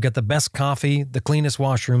 They've got the best coffee, the cleanest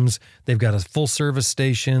washrooms. They've got a full service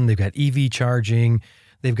station. They've got EV charging.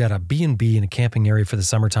 They've got a B&B and a camping area for the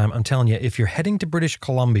summertime. I'm telling you, if you're heading to British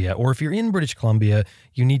Columbia, or if you're in British Columbia,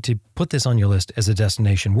 you need to put this on your list as a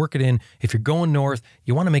destination. Work it in. If you're going north,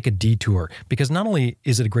 you want to make a detour, because not only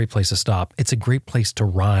is it a great place to stop, it's a great place to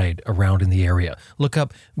ride around in the area. Look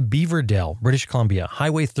up Beaverdale, British Columbia,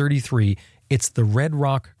 Highway 33. It's the Red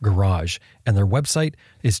Rock Garage, and their website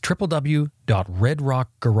is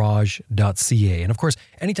www.redrockgarage.ca. And of course,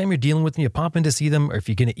 anytime you're dealing with them, you pop in to see them, or if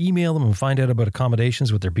you're going to email them and find out about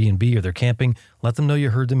accommodations with their B&B or their camping, let them know you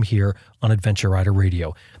heard them here on Adventure Rider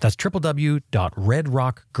Radio. That's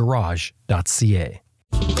www.redrockgarage.ca.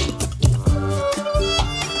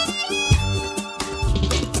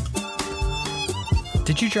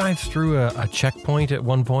 Did you drive through a checkpoint at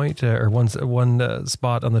one point, or one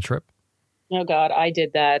spot on the trip? Oh, God, I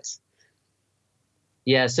did that.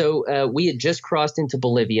 Yeah, so we had just crossed into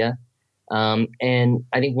Bolivia, and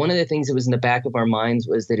I think one of the things that was in the back of our minds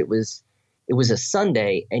was that it was a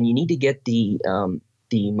Sunday, and you need to get the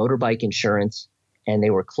motorbike insurance, and they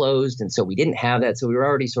were closed, and so we didn't have that. So we were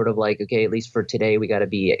already sort of like, okay, at least for today, we got to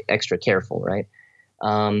be extra careful, right?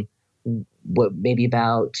 Maybe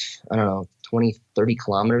about, 20, 30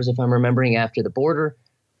 kilometers, if I'm remembering, after the border,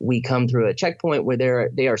 we come through a checkpoint where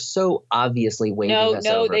they are so obviously waving us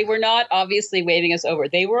over. No, they were not obviously waving us over.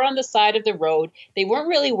 They were on the side of the road. They weren't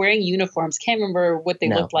really wearing uniforms. Can't remember what they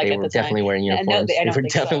looked like at the time. They were definitely wearing uniforms. They were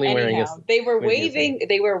definitely wearing. They were waving.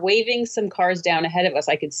 They were waving some cars down ahead of us.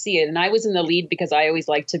 I could see it, and I was in the lead because I always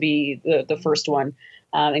like to be the first one.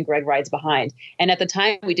 And Greg rides behind. And at the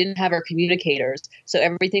time, we didn't have our communicators, so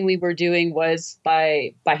everything we were doing was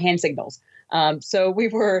by hand signals. So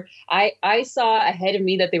I saw ahead of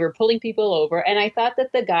me that they were pulling people over, and I thought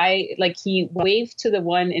that the guy, he waved to the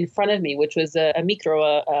one in front of me, which was a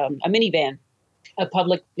minivan, a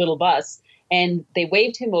public little bus, and they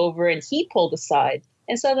waved him over, and he pulled aside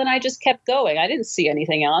And so then I just kept going. I didn't see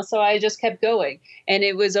anything else, so I just kept going. And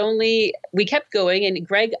it was only, we kept going. And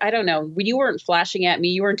Greg, I don't know, you weren't flashing at me.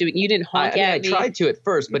 You didn't honk at me. I tried to at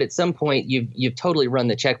first, but at some point you've totally run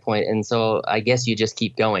the checkpoint. And so I guess you just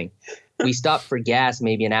keep going. We stopped for gas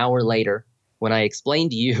maybe an hour later when I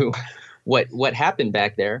explained to you what happened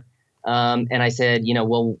back there. And I said,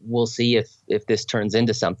 we'll see if this turns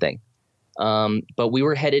into something. But we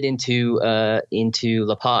were headed into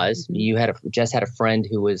La Paz. Mm-hmm. Jess had a friend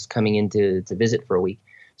who was coming in to visit for a week.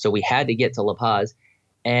 So we had to get to La Paz,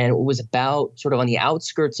 and it was about sort of on the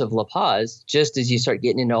outskirts of La Paz, just as you start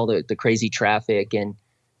getting into all the crazy traffic and,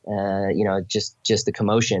 just the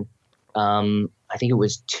commotion. I think it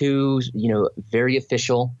was two, very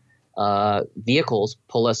official, vehicles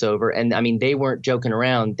pull us over. And I mean, they weren't joking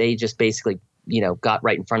around. They just basically, got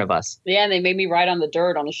right in front of us. Yeah, and they made me ride on the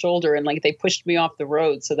dirt on the shoulder, and like they pushed me off the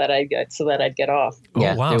road so that I'd get off. Oh,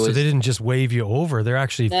 yeah, wow. So they didn't just wave you over. They're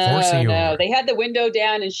actually forcing you over. No, they had the window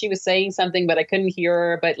down and she was saying something, but I couldn't hear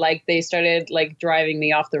her. But like they started like driving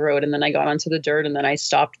me off the road, and then I got onto the dirt, and then I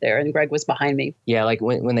stopped there, and Greg was behind me. Yeah, like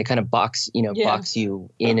when they kind of box you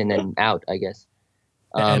in and then out, I guess.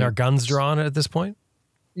 And are guns drawn at this point?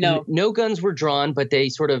 No. No guns were drawn, but they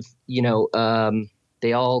sort of,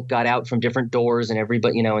 they all got out from different doors and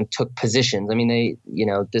everybody, and took positions. I mean,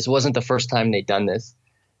 this wasn't the first time they'd done this.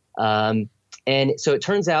 And so it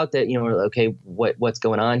turns out that, okay, what's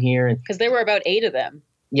going on here? Because there were about 8 of them.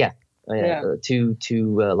 Yeah. Two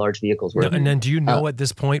large vehicles were. And then do you know at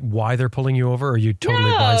this point why they're pulling you over, or are you totally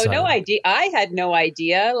blindsided? No idea. I had no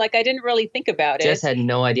idea. Like I didn't really think about it. Jess had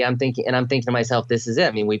no idea. I'm thinking to myself, this is it.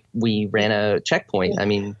 I mean, we ran a checkpoint. I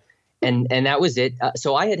mean, and that was it.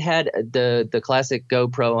 So I had the classic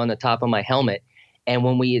GoPro on the top of my helmet. And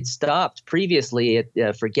when we had stopped previously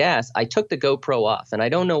for gas, I took the GoPro off. And I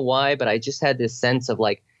don't know why, but I just had this sense of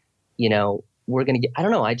like, we're going to get, I don't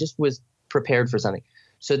know. I just was prepared for something.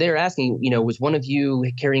 So they're asking, was one of you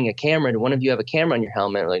carrying a camera? Did one of you have a camera on your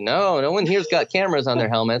helmet? Like, no one here's got cameras on their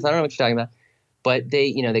helmets. I don't know what you're talking about. But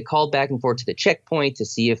they, they called back and forth to the checkpoint to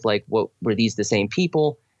see if like, what were these the same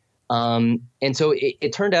people? And so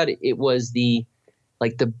it turned out it was the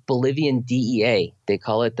Bolivian DEA. They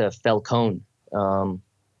call it the Falcon.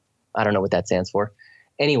 I don't know what that stands for.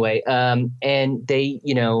 Anyway, and they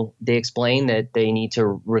explained that they need to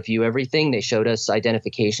review everything. They showed us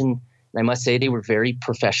identification. And I must say they were very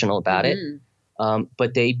professional about it.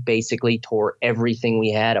 But they basically tore everything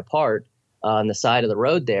we had apart on the side of the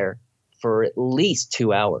road there for at least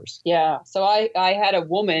 2 hours. Yeah. So I had a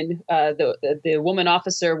woman, the woman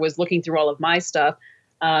officer was looking through all of my stuff.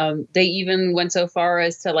 They even went so far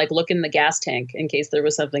as to like look in the gas tank in case there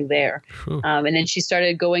was something there. And then she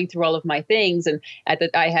started going through all of my things, and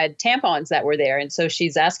I had tampons that were there. And so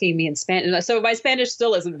she's asking me in Spanish. So my Spanish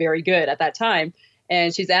still isn't very good at that time.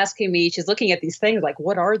 And she's asking me, she's looking at these things like,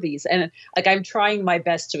 what are these? And like, I'm trying my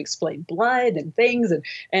best to explain blood and things.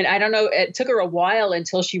 And I don't know, it took her a while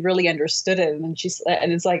until she really understood it. And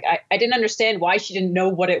and it's like, I didn't understand why she didn't know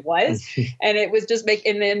what it was. And it was just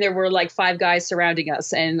and then there were like 5 guys surrounding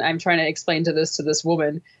us. And I'm trying to explain to this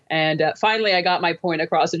woman. And finally I got my point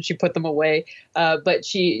across and she put them away. But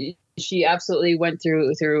she absolutely went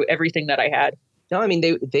through everything that I had. No, I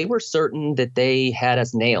mean, they were certain that they had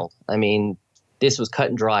us nailed. I mean, this was cut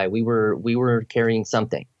and dry. We were carrying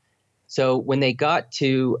something. So when they got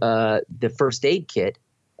to the first aid kit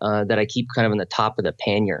that I keep kind of on the top of the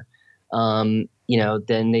pannier, then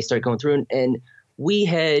they started going through, and we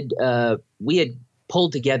had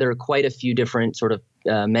pulled together quite a few different sort of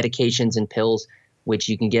medications and pills, which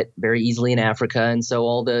you can get very easily in Africa, and so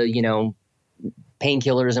all the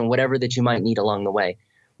painkillers and whatever that you might need along the way.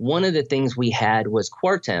 One of the things we had was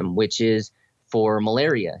Quartem, which is for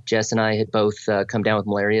malaria. Jess and I had both come down with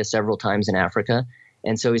malaria several times in Africa.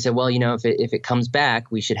 And so we said, well, if it comes back,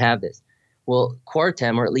 we should have this. Well,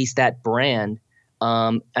 Quartem, or at least that brand,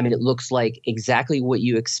 it looks like exactly what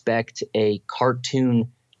you expect a cartoon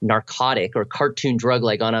narcotic or cartoon drug,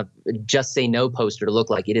 like on a Just Say No poster to look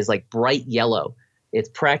like. It is like bright yellow. It's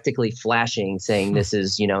practically flashing, saying this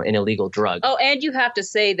is, an illegal drug. Oh, and you have to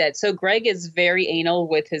say that. So Greg is very anal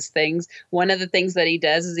with his things. One of the things that he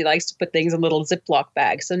does is he likes to put things in little Ziploc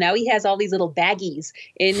bags. So now he has all these little baggies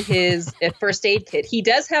in his first aid kit. He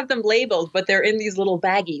does have them labeled, but they're in these little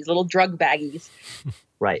baggies, little drug baggies.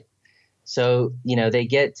 Right. So, they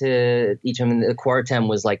get to each of them. The Quartem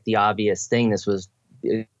was like the obvious thing. This was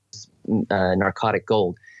narcotic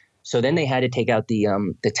gold. So then they had to take out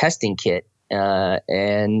the testing kit.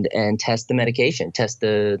 And test the medication, test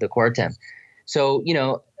the Quartem. So,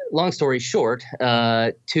 long story short,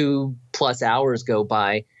 2+ hours go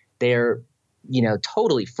by. They're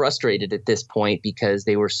totally frustrated at this point because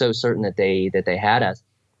they were so certain that they had us.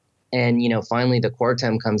 And, finally the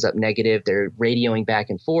Quartem comes up negative. They're radioing back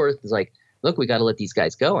and forth. It's like, look, we got to let these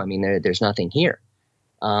guys go. I mean, there's nothing here.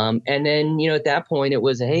 And then, at that point it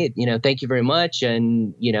was, hey, thank you very much.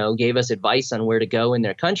 And, gave us advice on where to go in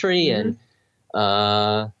their country. Mm-hmm. And,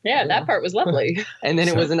 that part was lovely. And then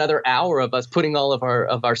it was another hour of us putting all of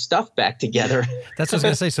our stuff back together. That's what I was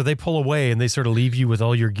going to say. So they pull away and they sort of leave you with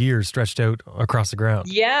all your gear stretched out across the ground.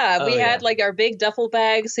 Yeah, we had like our big duffel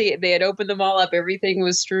bags. They had opened them all up. Everything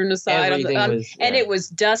was strewn aside and it was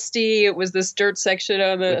dusty. It was this dirt section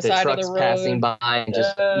on the side of the road. Passing by and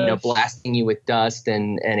just blasting you with dust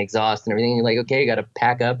and exhaust and everything. You're like, okay, you got to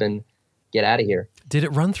pack up and get out of here. Did it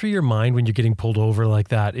run through your mind when you're getting pulled over like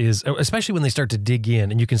that, especially when they start to dig in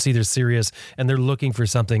and you can see they're serious and they're looking for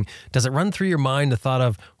something? Does it run through your mind the thought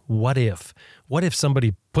of, what if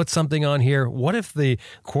somebody puts something on here? What if the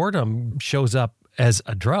Quartem shows up as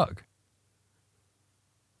a drug?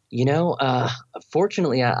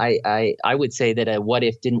 Fortunately, I would say that a what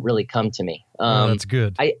if didn't really come to me. That's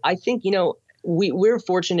good. I think, we're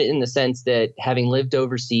fortunate in the sense that having lived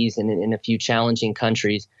overseas and in a few challenging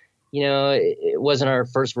countries, it wasn't our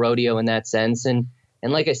first rodeo in that sense. And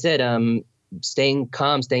like I said, staying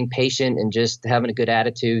calm, staying patient, and just having a good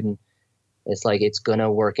attitude. And it's like, it's going to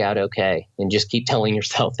work out okay. And just keep telling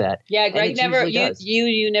yourself that. Yeah, Greg,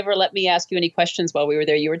 you never let me ask you any questions while we were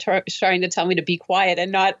there. You were trying to tell me to be quiet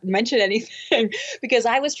and not mention anything because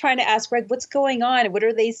I was trying to ask Greg, what's going on? What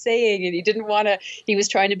are they saying? And he didn't want to, he was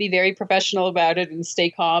trying to be very professional about it and stay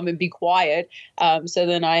calm and be quiet. So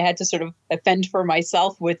then I had to sort of fend for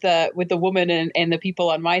myself with the woman and the people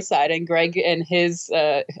on my side, and Greg and his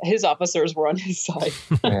officers were on his side.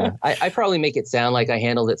 Yeah. I probably make it sound like I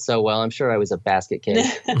handled it so well. I'm sure I was a basket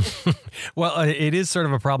case. Well, it is sort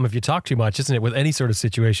of a problem if you talk too much, isn't it? With any sort of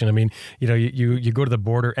situation. I mean, you go to the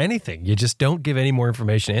border, anything, you just don't give any more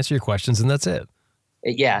information, answer your questions, and that's it.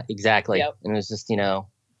 Yeah, exactly. Yep. And it was just,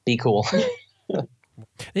 be cool.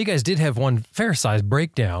 You guys did have one fair-sized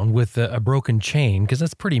breakdown with a broken chain, because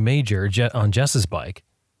that's pretty major on Jess's bike.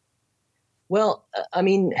 Well, I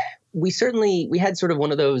mean, we had sort of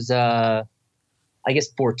one of those,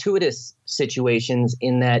 fortuitous situations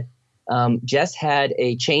in that Jess had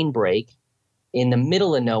a chain break in the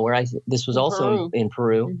middle of nowhere. This was also in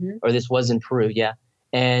Peru, mm-hmm. or this was in Peru, yeah.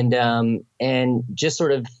 And just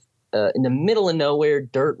sort of in the middle of nowhere,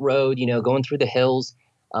 dirt road, going through the hills.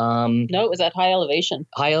 No, it was at high elevation.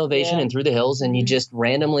 Yeah. And through the hills, and mm-hmm. you just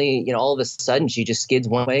randomly, all of a sudden, she just skids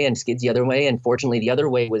one way and skids the other way. And fortunately, the other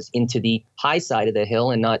way was into the high side of the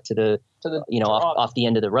hill and not to the off the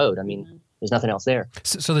end of the road. I mean, mm-hmm. there's nothing else there.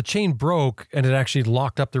 So the chain broke, and it actually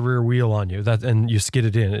locked up the rear wheel on you. And you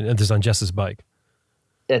skidded in, and this is on Jess's bike.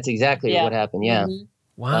 That's exactly what happened. Yeah. Mm-hmm.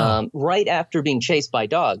 Wow. Right after being chased by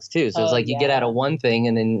dogs too. So it's like you get out of one thing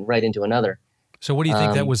and then right into another. So what do you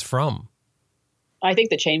think that was from? I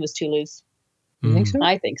think the chain was too loose. You think so?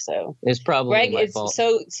 I think so. It's probably my fault.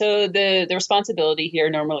 So the responsibility here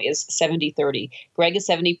normally is 70-30. Greg is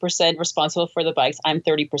 70% responsible for the bikes. I'm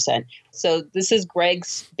 30%. So this is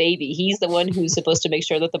Greg's baby. He's the one who's supposed to make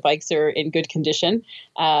sure that the bikes are in good condition.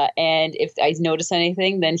 And if I notice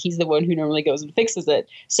anything, then he's the one who normally goes and fixes it.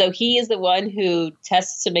 So he is the one who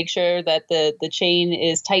tests to make sure that the chain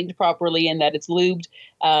is tightened properly and that it's lubed.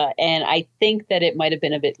 And I think that it might have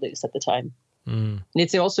been a bit loose at the time. Mm. And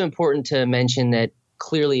it's also important to mention that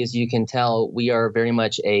clearly, as you can tell, we are very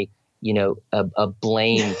much a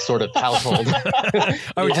blame sort of household.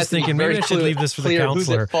 I was just thinking maybe I should leave this for the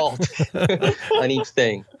counselor. Who's at fault on each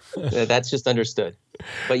thing. That's just understood.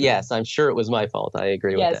 But yes, I'm sure it was my fault. I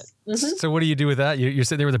agree with that. Mm-hmm. So what do you do with that? You're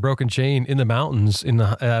sitting there with a broken chain in the mountains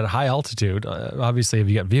at high altitude. Obviously,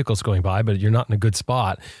 you got vehicles going by, but you're not in a good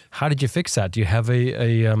spot. How did you fix that? Do you have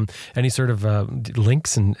any sort of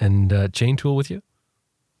links and chain tool with you?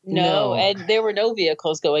 No, and there were no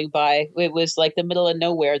vehicles going by. It was like the middle of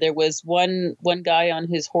nowhere. There was one guy on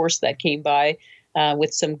his horse that came by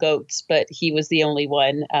with some goats, but he was the only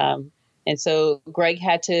one. And so Greg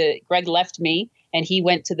left me, and he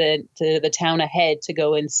went to the town ahead to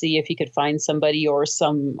go and see if he could find somebody or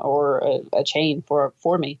a chain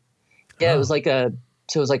for me. Yeah, it was like a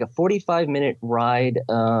 45-minute ride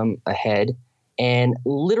ahead. And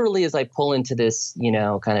literally as I pull into this,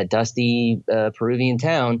 kind of dusty Peruvian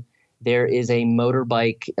town, there is a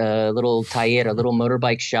motorbike, little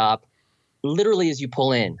motorbike shop. Literally as you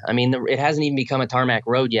pull in, I mean, it hasn't even become a tarmac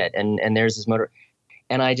road yet. And there's this motor.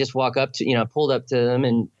 And I just walk up to, pulled up to them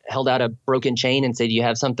and held out a broken chain and said, "Do you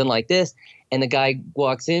have something like this?" And the guy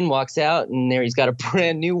walks in, walks out, and there he's got a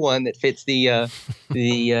brand new one that fits the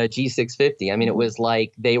G650. I mean, it was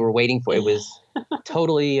like they were waiting for it. It was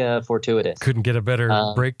totally fortuitous. Couldn't get a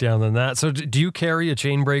better breakdown than that. So do you carry a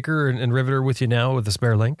chain breaker and riveter with you now with the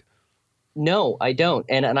spare link? No, I don't.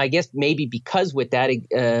 And I guess maybe because with that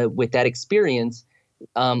experience,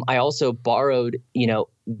 I also borrowed,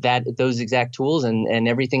 those exact tools and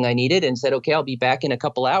everything I needed and said, okay, I'll be back in a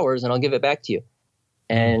couple hours and I'll give it back to you.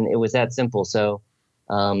 And it was that simple. So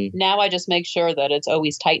now I just make sure that it's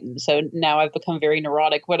always tightened. So now I've become very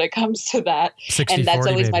neurotic when it comes to that. 60, and that's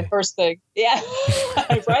 40 always maybe. my first thing. Yeah.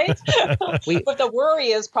 Right. But the worry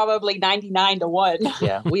is probably 99-1.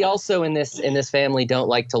 Yeah. We also in this family don't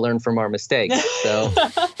like to learn from our mistakes. So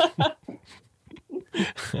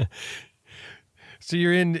So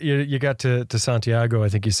you got to Santiago, I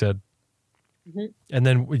think you said. Mm-hmm. And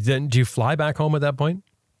then do you fly back home at that point?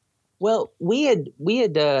 Well, we had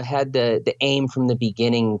had the aim from the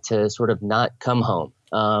beginning to sort of not come home.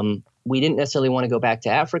 We didn't necessarily want to go back to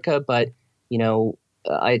Africa, but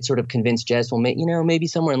I had sort of convinced Jess, well, maybe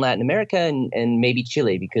somewhere in Latin America and maybe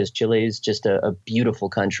Chile, because Chile is just a beautiful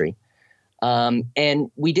country. And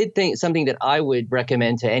we did think something that I would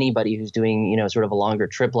recommend to anybody who's doing sort of a longer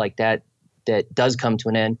trip like that does come to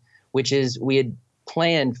an end, which is we had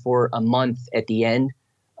planned for a month at the end.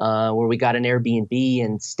 Where we got an Airbnb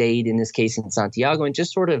and stayed, in this case, in Santiago, and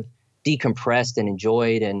just sort of decompressed and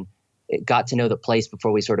enjoyed and got to know the place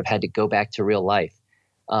before we sort of had to go back to real life.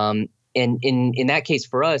 And in that case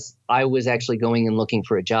for us, I was actually going and looking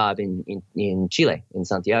for a job in Chile, in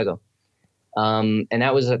Santiago. And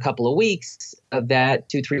that was a couple of weeks of that,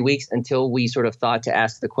 2-3 weeks, until we sort of thought to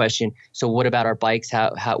ask the question, so what about our bikes?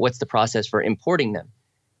 What's the process for importing them?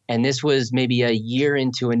 And this was maybe a year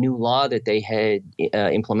into a new law that they had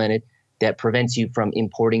implemented that prevents you from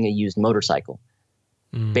importing a used motorcycle.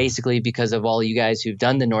 Basically, because of all you guys who've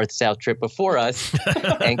done the north-south trip before us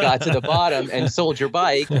and got to the bottom and sold your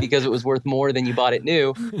bike because it was worth more than you bought it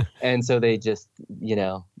new. And so they just,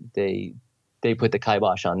 they put the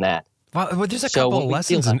kibosh on that. Well, there's a couple of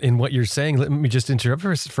lessons in what you're saying. Let me just interrupt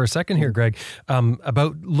for a second here, Greg,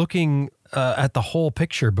 about looking at the whole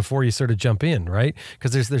picture before you sort of jump in, right?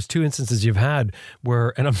 Because there's two instances you've had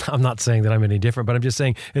where, and I'm not saying that I'm any different, but I'm just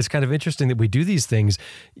saying it's kind of interesting that we do these things.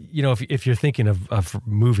 If you're thinking of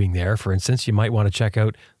moving there, for instance, you might want to check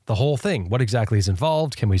out the whole thing. What exactly is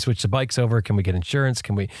involved? Can we switch the bikes over? Can we get insurance?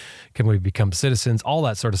 Can we become citizens? All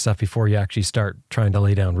that sort of stuff before you actually start trying to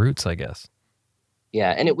lay down roots, I guess.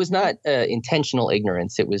 Yeah, and it was not intentional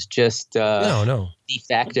ignorance. It was just no de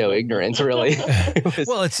facto ignorance, really.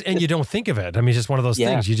 And you don't think of it. I mean, it's just one of those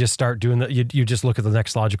things. You just start doing that. You just look at the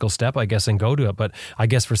next logical step, I guess, and go to it. But I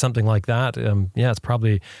guess for something like that, it's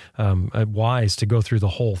probably wise to go through the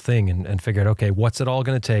whole thing and figure out, okay, what's it all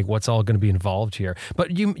going to take? What's all going to be involved here?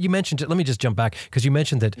 But you mentioned it. Let me just jump back, because you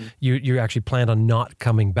mentioned that you actually planned on not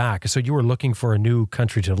coming back. So you were looking for a new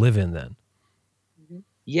country to live in then.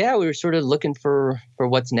 Yeah, we were sort of looking for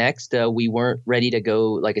what's next. We weren't ready to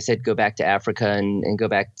go, like I said, go back to Africa and go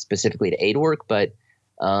back specifically to aid work. But,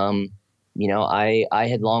 I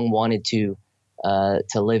had long wanted to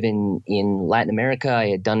live in Latin America. I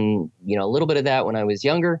had done, a little bit of that when I was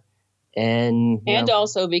younger. And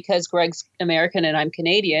also because Greg's American and I'm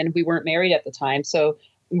Canadian, we weren't married at the time. So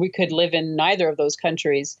we could live in neither of those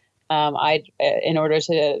countries in order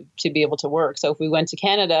to be able to work. So if we went to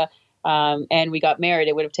Canada, and we got married,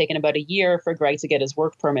 it would have taken about a year for Greg to get his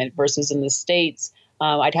work permit, versus in the States,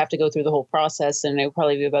 I'd have to go through the whole process, and it would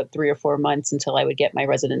probably be about 3 or 4 months until I would get my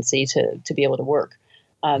residency to be able to work.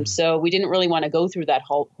 So we didn't really want to go through that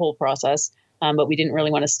whole process, but we didn't really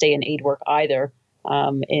want to stay in aid work either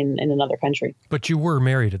in another country. But you were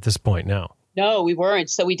married at this point now? No, we weren't.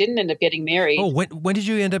 So we didn't end up getting married. Oh, when did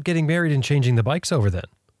you end up getting married and changing the bikes over then?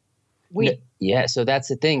 So that's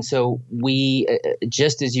the thing. So we,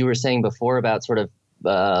 just as you were saying before about sort of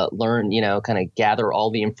learn, kind of gather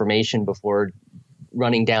all the information before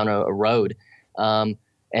running down a road. And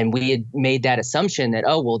we had made that assumption that,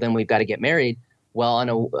 then we've got to get married.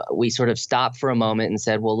 Well, we sort of stopped for a moment and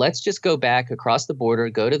said, well, let's just go back across the border,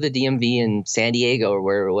 go to the DMV in San Diego or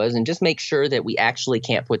wherever it was, and just make sure that we actually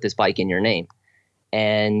can't put this bike in your name.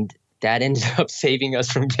 And that ended up saving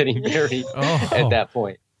us from getting married at that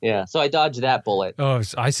point. Yeah, so I dodged that bullet. Oh,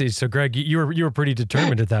 I see. So, Greg, you were pretty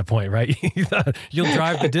determined at that point, right? You'll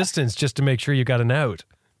drive the distance just to make sure you got an out.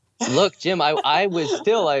 Look, Jim, I was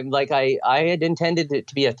still, I had intended it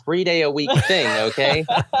to be a 3-day-a-week thing, okay?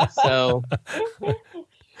 So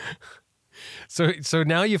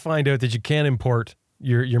now you find out that you can't import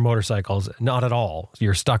your motorcycles, not at all.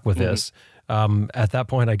 You're stuck with this. At that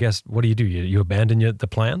point, I guess, what do? You abandon the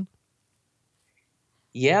plan?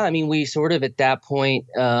 Yeah, I mean, we sort of at that point,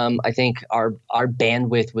 I think our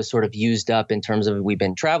bandwidth was sort of used up in terms of we've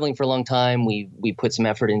been traveling for a long time. We put some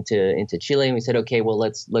effort into Chile, and we said, okay, well,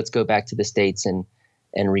 let's go back to the States and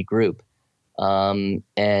regroup, and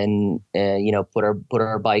put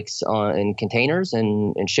our bikes in containers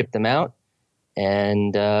and ship them out,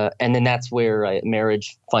 and then that's where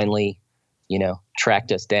marriage finally,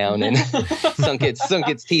 tracked us down and sunk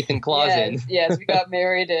its teeth and claws in. Yes, we got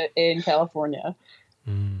married in California.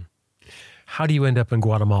 Mm. How do you end up in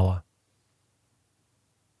Guatemala?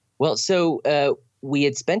 Well, so we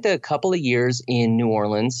had spent a couple of years in New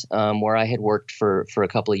Orleans, where I had worked for a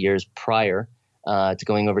couple of years prior to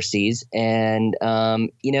going overseas, and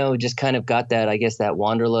just kind of got that, I guess, that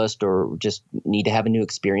wanderlust or just need to have a new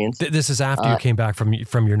experience. This is after you came back from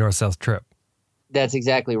your north-south trip. That's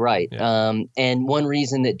exactly right. Yeah. And one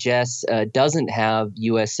reason that Jess doesn't have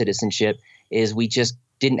U.S. citizenship is we just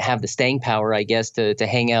didn't have the staying power, I guess, to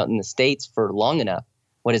hang out in the States for long enough.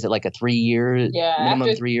 What is it, like a 3-year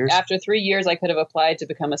minimum? 3 years? After 3 years, I could have applied to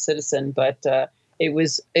become a citizen, but it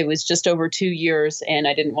was just over 2 years, and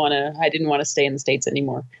I didn't want to stay in the States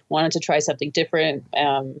anymore. Wanted to try something different,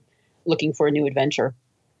 looking for a new adventure.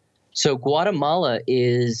 So Guatemala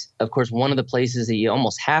is, of course, one of the places that you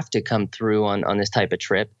almost have to come through on this type of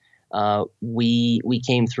trip. We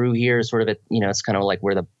came through here sort of at, it's kind of like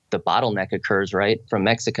where the bottleneck occurs, right, from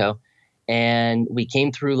Mexico. And we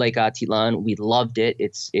came through Lake Atitlan. We loved it.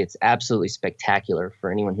 It's absolutely spectacular. For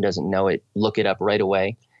anyone who doesn't know it, look it up right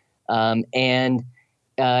away. And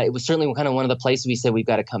it was certainly kind of one of the places we said we've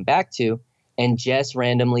got to come back to. And Jess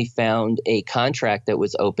randomly found a contract that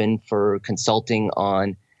was open for consulting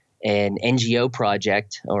on an NGO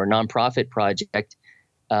project or nonprofit project.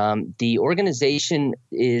 The organization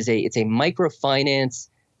it's a microfinance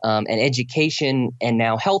and education and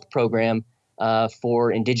now health program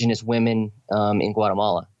for Indigenous women in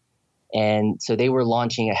Guatemala. And so they were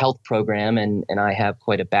launching a health program, and I have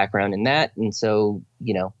quite a background in that. And so,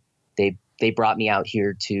 they brought me out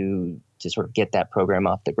here to sort of get that program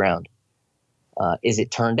off the ground. As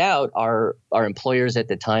it turned out, our employers at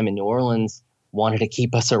the time in New Orleans wanted to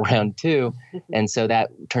keep us around too. And so that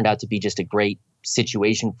turned out to be just a great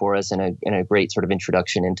situation for us and a great sort of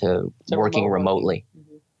introduction into working remotely.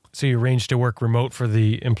 Mm-hmm. So you arranged to work remote for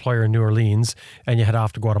the employer in New Orleans, and you head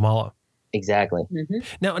off to Guatemala. Exactly. Mm-hmm.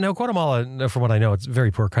 Now Guatemala, from what I know, it's a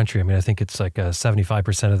very poor country. I mean, I think it's like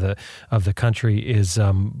 75% of the country is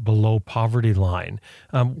below poverty line.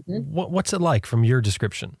 What's it like from your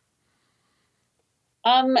description?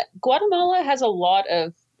 Guatemala has a lot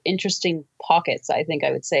of interesting pockets, I think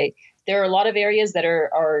I would say. There are a lot of areas that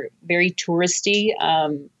are very touristy.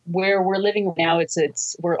 Where we're living right now,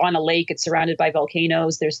 we're on a lake. It's surrounded by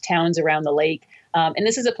volcanoes. There's towns around the lake. And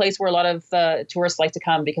this is a place where a lot of tourists like to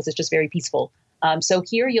come because it's just very peaceful. So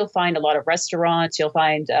here you'll find a lot of restaurants. You'll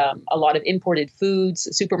find a lot of imported foods,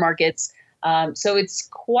 supermarkets. So it's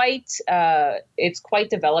quite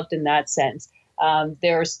developed in that sense.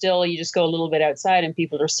 There are still, you just go a little bit outside and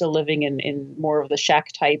people are still living in more of the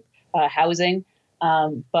shack type housing.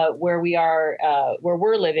 But where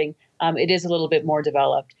we're living, it is a little bit more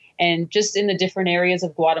developed. And just in the different areas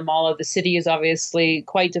of Guatemala, the city is obviously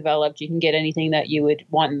quite developed. You can get anything that you would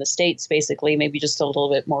want in the States, basically, maybe just a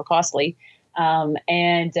little bit more costly. And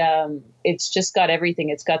it's just got everything.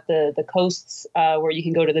 It's got the coasts where you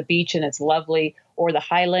can go to the beach and it's lovely, or the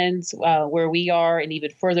highlands where we are, and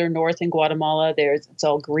even further north in Guatemala, it's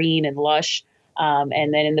all green and lush.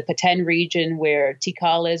 And then in the Petén region, where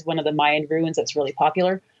Tikal is, one of the Mayan ruins that's really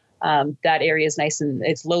popular, that area is nice and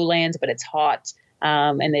it's lowlands, but it's hot.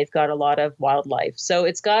 And they've got a lot of wildlife. So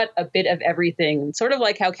it's got a bit of everything, sort of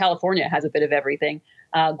like how California has a bit of everything.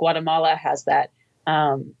 Guatemala has that.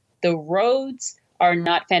 The roads are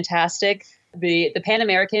not fantastic. The Pan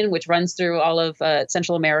American, which runs through all of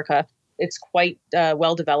Central America, it's quite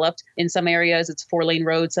well developed. In some areas, it's 4-lane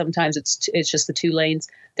roads. Sometimes it's just the 2 lanes.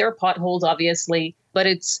 There are potholes, obviously, but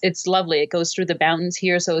it's lovely. It goes through the mountains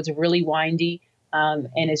here, so it's really windy, and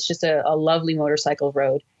it's just a lovely motorcycle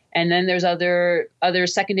road. And then there's other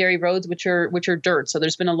secondary roads which are dirt. So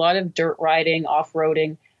there's been a lot of dirt riding,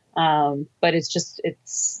 off-roading, but it's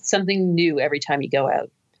something new every time you go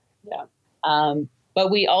out. Yeah.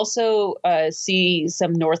 But we also see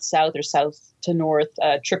some north-south or south-to-north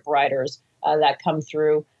trip riders that come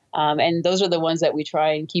through. And those are the ones that we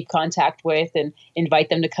try and keep contact with and invite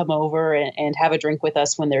them to come over and have a drink with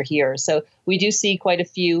us when they're here. So we do see quite a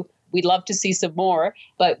few. We'd love to see some more,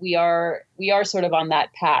 but we are sort of on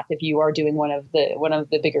that path. If you are doing one of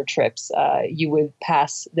the bigger trips, you would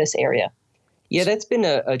pass this area. Yeah, that's been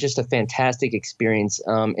just a fantastic experience.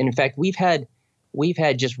 And in fact, we've had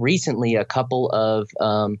just recently a couple of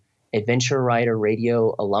Adventure Rider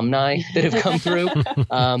Radio alumni that have come through.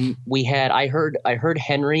 I heard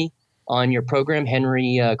Henry on your program,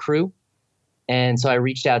 Henry Crew. And so I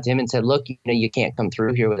reached out to him and said, look, you can't come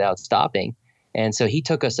through here without stopping. And so he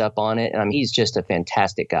took us up on it. And he's just a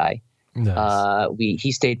fantastic guy. Nice.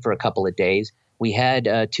 He stayed for a couple of days. We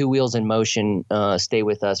had Two Wheels in Motion stay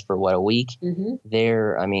with us for a week. Mm-hmm.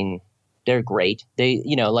 They're great. They,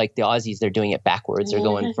 like the Aussies, they're doing it backwards. They're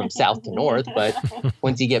going from south to north. But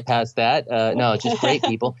once you get past that, no, it's just great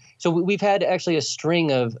people. So we've had actually a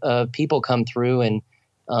string of people come through and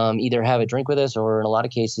either have a drink with us or in a lot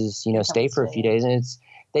of cases, stay for a few days. And it's,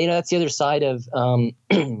 that's the other side of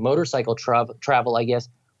motorcycle travel, I guess,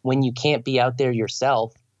 when you can't be out there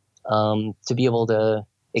yourself, to be able to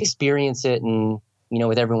experience it and,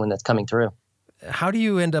 with everyone that's coming through. How do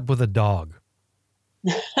you end up with a dog?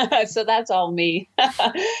 So that's all me.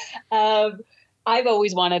 I've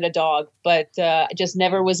always wanted a dog, but just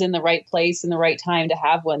never was in the right place and the right time to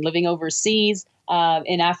have one. Living overseas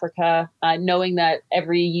in Africa, knowing that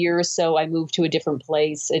every year or so I moved to a different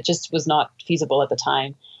place, it just was not feasible at the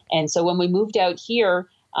time. And so when we moved out here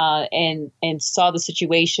and saw the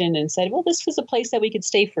situation and said, well, this was a place that we could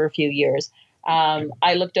stay for a few years,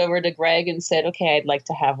 I looked over to Greg and said, okay, I'd like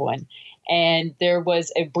to have one. And there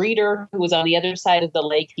was a breeder who was on the other side of the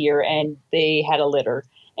lake here, and they had a litter.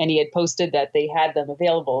 And he had posted that they had them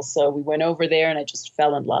available. So we went over there, and I just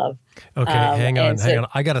fell in love. Okay, hang on.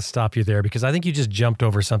 I got to stop you there because I think you just jumped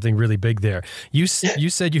over something really big there. You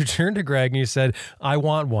said you turned to Greg and you said, I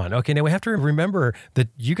want one. Okay, now we have to remember that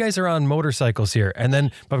you guys are on motorcycles here.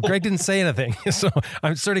 But Greg didn't say anything. So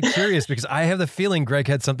I'm sort of curious because I have the feeling Greg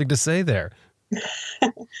had something to say there.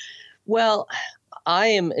 Well, I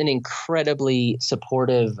am an incredibly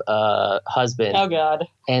supportive husband. Oh God!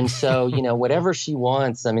 And so, whatever she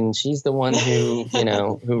wants, she's the one who,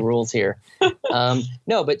 who rules here.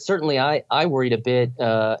 No, but certainly I worried a bit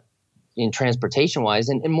in transportation wise,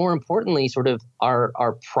 and more importantly, sort of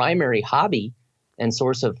our primary hobby and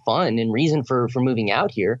source of fun and reason for moving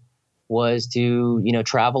out here was to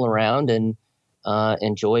travel around and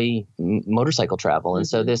enjoy motorcycle travel. And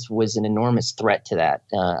so this was an enormous threat to that.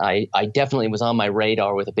 I definitely was on my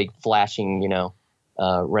radar with a big flashing,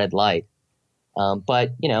 red light.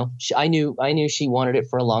 But I knew she wanted it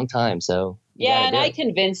for a long time. So yeah. And I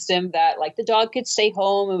convinced him that the dog could stay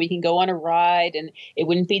home and we can go on a ride and it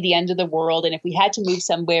wouldn't be the end of the world. And if we had to move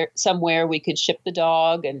somewhere, we could ship the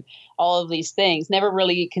dog and all of these things, never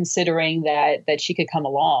really considering that she could come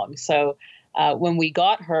along. So when we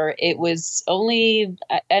got her, it was only,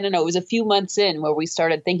 I don't know, it was a few months in where we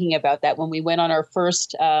started thinking about that. When we went on our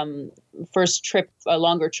first trip, a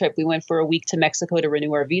longer trip, we went for a week to Mexico to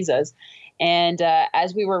renew our visas. And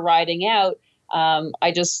as we were riding out,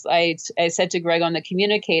 I said to Greg on the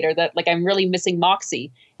communicator that I'm really missing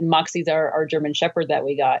Moxie. And Moxie's our German Shepherd that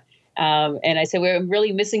we got. And I said, I'm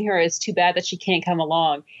really missing her. It's too bad that she can't come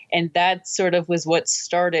along. And that sort of was what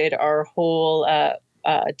started our whole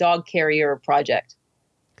dog carrier project.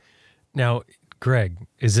 Now, Greg,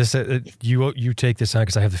 is this you take this on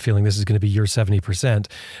because I have the feeling this is going to be your 70%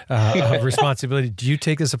 of responsibility. Do you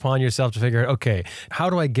take this upon yourself to figure out, okay, how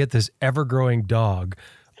do I get this ever-growing dog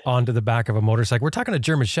onto the back of a motorcycle? We're talking a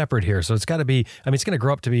German Shepherd here, so it's got to be, it's going to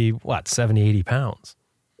grow up to be, 70, 80 pounds?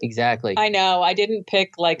 Exactly. I know. I didn't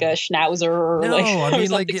pick a Schnauzer or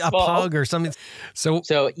a pug or something.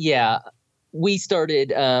 So yeah. We started,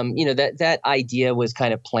 that idea was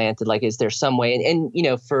kind of planted. Is there some way? And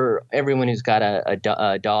for everyone who's got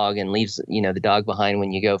a dog and leaves, the dog behind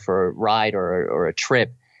when you go for a ride or a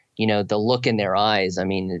trip, the look in their eyes,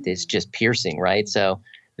 it's just piercing, right? So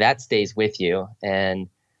that stays with you. And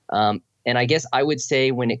I guess I would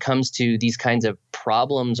say when it comes to these kinds of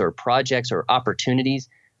problems or projects or opportunities,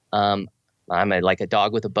 I'm like a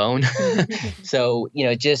dog with a bone. So,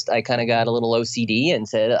 I kind of got a little OCD and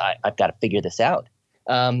said, I've got to figure this out.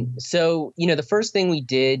 So, the first thing we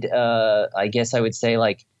did, I guess I would say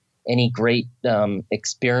any great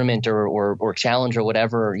experiment or challenge or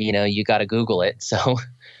whatever, you got to Google it.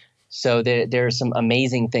 So there are some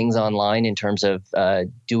amazing things online in terms of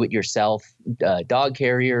do-it-yourself dog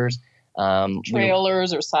carriers.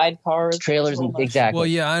 Trailers or sidecars. Trailers, exactly. Well,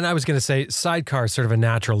 yeah, and I was going to say sidecar is sort of a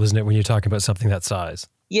natural, isn't it, when you're talking about something that size?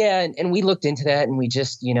 Yeah, and we looked into that, and we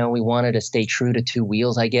just, we wanted to stay true to two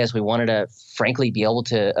wheels, I guess. We wanted to, frankly, be able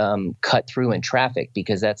to cut through in traffic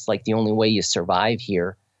because that's the only way you survive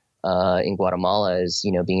here in Guatemala is,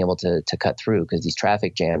 being able to cut through because these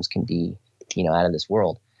traffic jams can be, out of this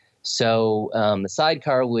world. So the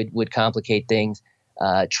sidecar would complicate things.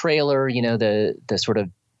 trailer, the sort of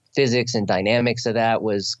physics and dynamics of that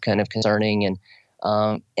was kind of concerning. And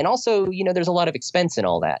also, there's a lot of expense in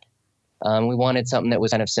all that. We wanted something that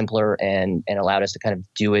was kind of simpler and allowed us to kind of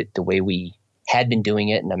do it the way we had been doing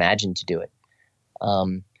it and imagined to do it.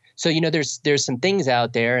 So, there's some things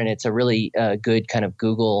out there, and it's a really good kind of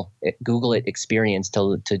Google it experience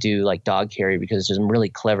to do like dog carrier, because there's some really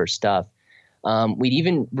clever stuff. We'd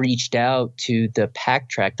even reached out to the pack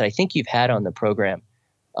track that I think you've had on the program.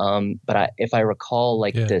 But if I recall,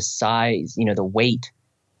 the size, the weight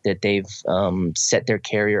that they've set their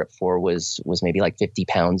carrier up for was maybe like 50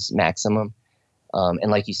 pounds maximum.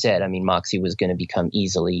 And like you said, I mean, Moxie was going to become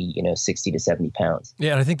easily, 60 to 70 pounds.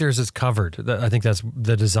 Yeah, and I think theirs is covered. I think that's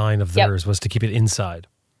the design of theirs was to keep it inside.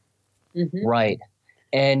 Mm-hmm. Right.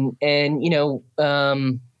 And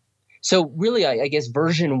so really, I guess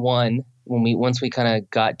version 1, once we kind of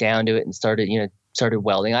got down to it and started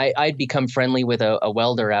welding, I'd become friendly with a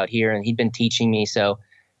welder out here, and he'd been teaching me. So,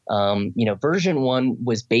 version 1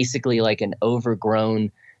 was basically like an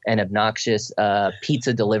overgrown and obnoxious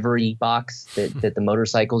pizza delivery box that the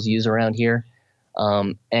motorcycles use around here.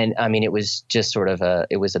 And I mean, it was just sort of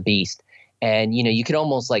it was a beast. And, you could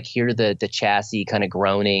almost like hear the chassis kind of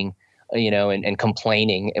groaning, and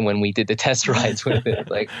complaining. And when we did the test rides with it,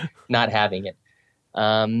 like not having it.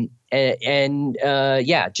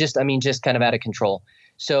 Just kind of out of control.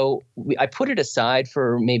 So I put it aside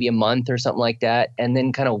for maybe a month or something like that. And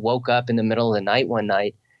then kind of woke up in the middle of the night one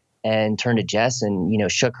night and turned to Jess and,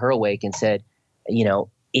 shook her awake and said,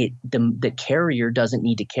 the carrier doesn't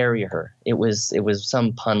need to carry her. It was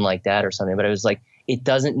some pun like that or something, but it was like, it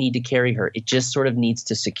doesn't need to carry her. It just sort of needs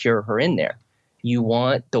to secure her in there. You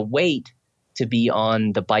want the weight to be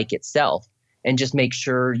on the bike itself, and just make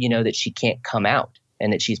sure, that she can't come out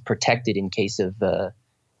and that she's protected in case of a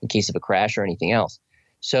crash or anything else.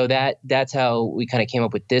 So that's how we kind of came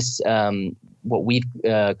up with this, what we've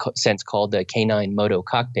since called the K9 Moto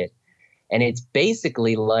Cockpit. And it's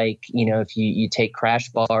basically like, if you take crash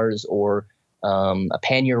bars or a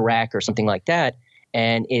pannier rack or something like that,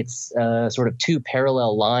 and it's sort of 2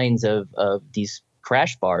 parallel lines of these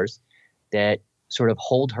crash bars that sort of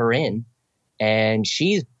hold her in, and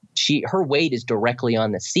her weight is directly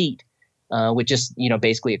on the seat, with just,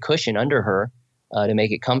 basically a cushion under her to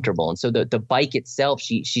make it comfortable. And so the bike itself,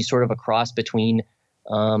 she's sort of a cross between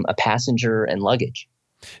a passenger and luggage.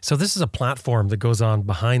 So this is a platform that goes on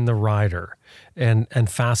behind the rider and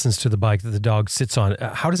fastens to the bike that the dog sits on.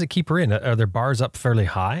 How does it keep her in? Are there bars up fairly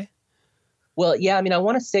high? Well, yeah, I mean, I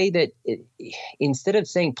want to say that instead of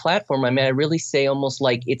saying platform, I really say almost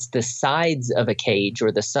like it's the sides of a cage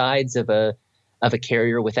or the sides of a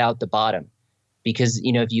carrier without the bottom. Because,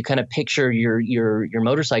 if you kind of picture your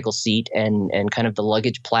motorcycle seat and kind of the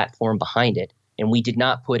luggage platform behind it, and we did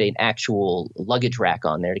not put an actual luggage rack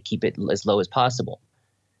on there to keep it as low as possible.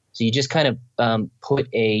 So you just kind of put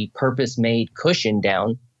a purpose-made cushion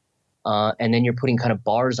down, and then you're putting kind of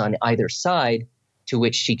bars on either side to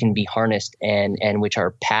which she can be harnessed and which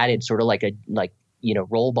are padded sort of like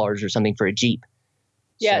roll bars or something for a Jeep.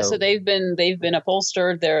 Yeah, so they've been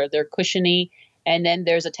upholstered, they're cushiony. And then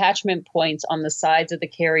there's attachment points on the sides of the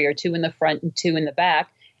carrier, 2 in the front and 2 in the back.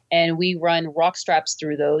 And we run rock straps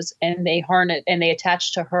through those, and they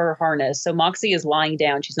attach to her harness. So Moxie is lying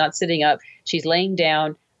down. She's not sitting up. She's laying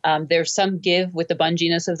down. There's some give with the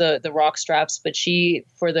bunginess of the rock straps, but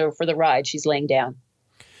for the ride, she's laying down.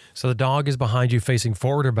 So the dog is behind you facing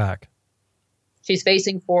forward or back? She's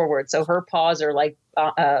facing forward. So her paws are like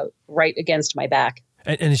right against my back.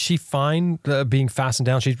 And is she fine being fastened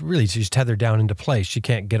down? She's tethered down into place. She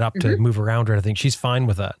can't get up to move around or anything. She's fine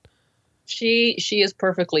with that. She is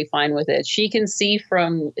perfectly fine with it. She can see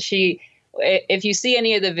if you see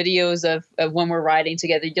any of the videos of when we're riding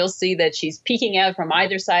together, you'll see that she's peeking out from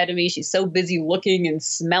either side of me. She's so busy looking and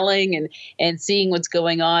smelling and seeing what's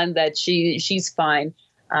going on that she's fine.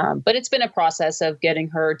 But it's been a process of getting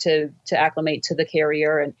her to acclimate to the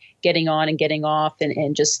carrier and getting on and getting off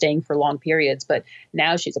and just staying for long periods. But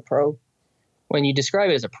now she's a pro. When you describe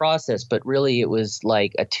it as a process, but really it was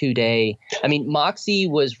like a 2-day. I mean, Moxie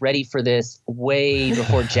was ready for this way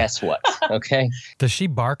before Jess was. Okay. Does she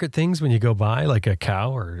bark at things when you go by, like a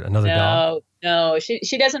cow or another dog? No,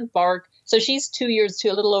 she doesn't bark. So she's a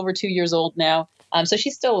little over 2 years old now. So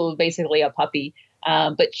she's still basically a puppy.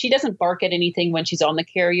 But she doesn't bark at anything when she's on the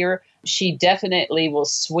carrier. She definitely will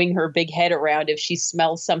swing her big head around if she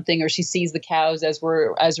smells something or she sees the cows as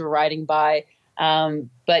we're riding by.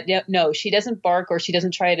 But no, she doesn't bark or she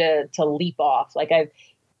doesn't try to leap off. Like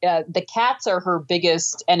the cats are her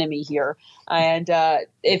biggest enemy here. And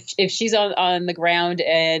if she's on the ground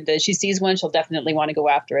and she sees one, she'll definitely want to go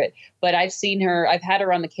after it. But I've had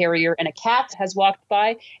her on the carrier, and a cat has walked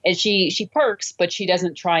by, and she perks, but she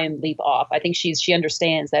doesn't try and leap off. I think she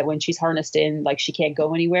understands that when she's harnessed in, like, she can't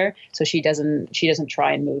go anywhere, so she doesn't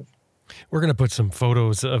try and move. We're going to put some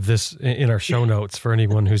photos of this in our show notes for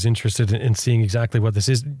anyone who's interested in seeing exactly what this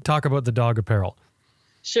is. Talk about the dog apparel.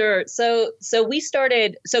 Sure. So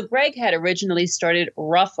Greg had originally started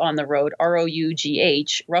Ruff on the Road,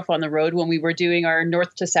 ROUGH, Ruff on the Road, when we were doing our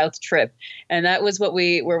north to south trip. And that was where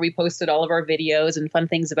we posted all of our videos and fun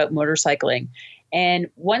things about motorcycling. And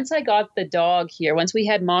once I got the dog here, once we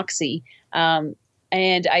had Moxie, and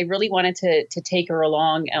I really wanted to take her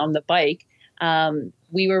along on the bike, I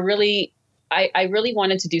really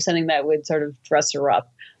wanted to do something that would sort of dress her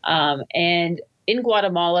up. And in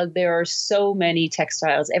Guatemala, there are so many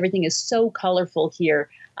textiles. Everything is so colorful here,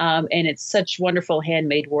 and it's such wonderful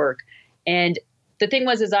handmade work. And the thing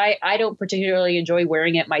is I don't particularly enjoy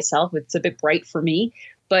wearing it myself. It's a bit bright for me,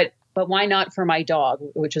 but why not for my dog,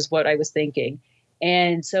 which is what I was thinking.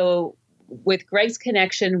 And so with Greg's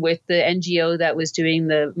connection with the NGO that was doing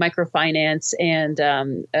the microfinance and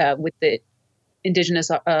with the indigenous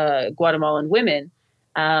Guatemalan women,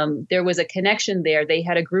 there was a connection there. They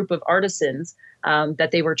had a group of artisans that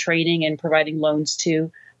they were training and providing loans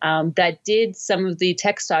to that did some of the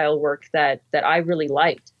textile work that I really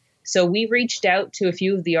liked. So we reached out to a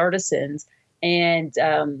few of the artisans and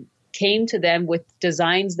came to them with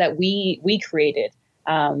designs that we created.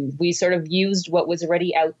 We sort of used what was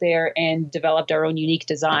already out there and developed our own unique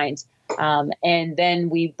designs. And then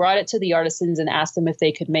we brought it to the artisans and asked them if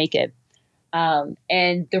they could make it.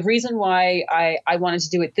 And the reason why I wanted to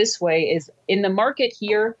do it this way is in the market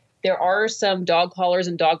here, there are some dog collars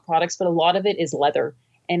and dog products, but a lot of it is leather.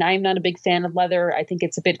 And I'm not a big fan of leather. I think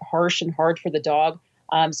it's a bit harsh and hard for the dog.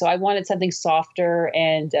 So I wanted something softer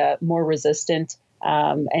and more resistant,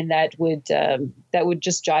 and that would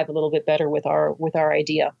just jive a little bit better with our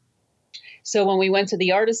idea. So when we went to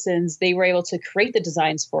the artisans, they were able to create the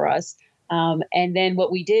designs for us. And then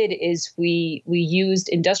what we did is we used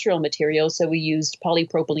industrial materials. So we used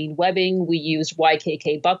polypropylene webbing, we used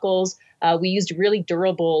YKK buckles, we used really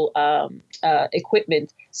durable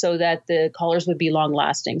equipment so that the collars would be long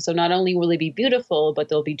lasting. So not only will they be beautiful, but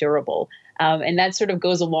they'll be durable. And that sort of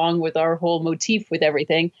goes along with our whole motif with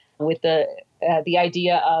everything, with the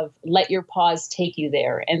idea of let your paws take you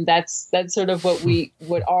there. And that's sort of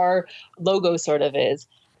what our logo sort of is.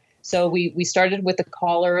 So we started with the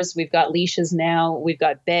collars. We've got leashes now. We've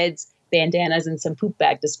got beds, bandanas, and some poop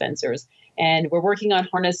bag dispensers. And we're working on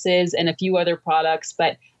harnesses and a few other products.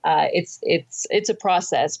 But it's a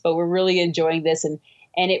process. But we're really enjoying this, and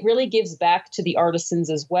it really gives back to the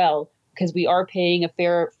artisans as well, because we are paying a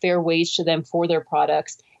fair wage to them for their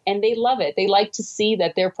products. And they love it. They like to see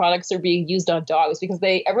that their products are being used on dogs, because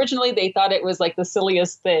they originally thought it was like the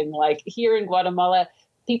silliest thing. Like here in Guatemala,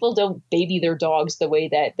 people don't baby their dogs the way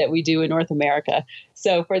that we do in North America.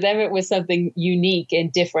 So for them, it was something unique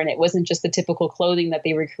and different. It wasn't just the typical clothing that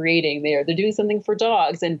they were creating. They're doing something for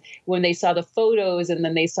dogs. And when they saw the photos and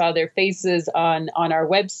then they saw their faces on our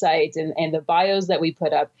website and the bios that we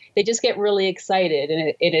put up, they just get really excited.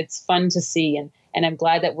 And it's fun to see. And I'm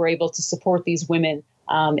glad that we're able to support these women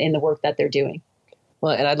in the work that they're doing.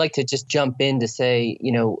 Well, and I'd like to just jump in to say,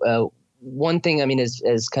 one thing, I mean,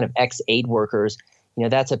 as kind of ex-aid workers,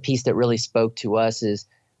 that's a piece that really spoke to us is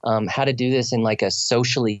how to do this in like a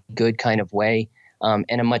socially good kind of way, and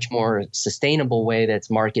a much more sustainable way that's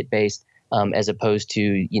market-based, as opposed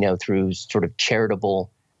to, through sort of charitable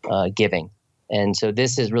giving. And so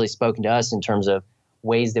this has really spoken to us in terms of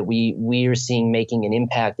ways that we are seeing making an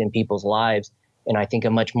impact in people's lives, and I think a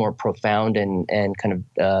much more profound and kind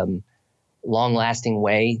of long-lasting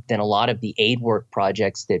way than a lot of the aid work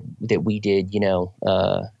projects that we did,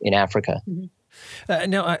 in Africa. Mm-hmm.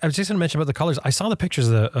 Now, I was just going to mention about the colors. I saw the pictures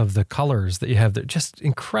of the colors that you have. They're just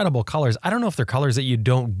incredible colors. I don't know if they're colors that you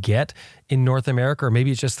don't get in North America, or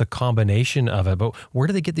maybe it's just the combination of it. But where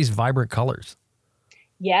do they get these vibrant colors?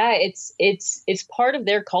 Yeah, it's part of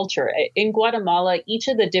their culture. In Guatemala, each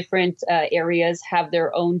of the different areas have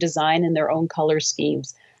their own design and their own color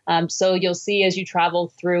schemes. So you'll see as you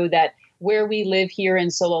travel through that where we live here in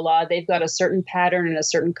Sololá, they've got a certain pattern and a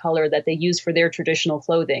certain color that they use for their traditional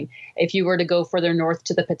clothing. If you were to go further north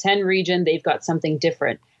to the Petén region, they've got something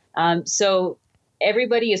different. So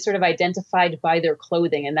everybody is sort of identified by their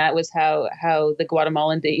clothing, and that was how the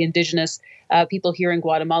Guatemalan, the indigenous people here in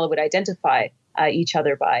Guatemala would identify each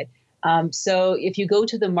other by. So if you go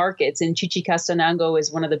to the markets, and Chichicastenango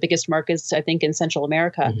is one of the biggest markets, I think, in Central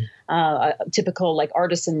America, a typical like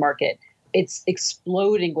artisan market, it's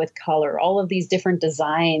exploding with color, all of these different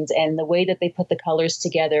designs and the way that they put the colors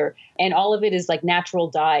together. And all of it is like natural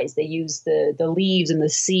dyes. They use the leaves and the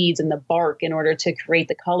seeds and the bark in order to create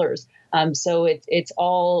the colors. So it's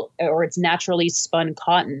all, or it's naturally spun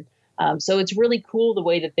cotton. So it's really cool the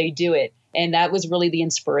way that they do it. And that was really the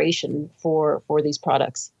inspiration for these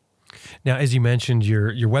products. Now, as you mentioned,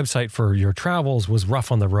 your website for your travels was Ruff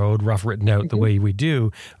on the Road, Ruff written out the way we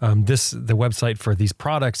do. The website for these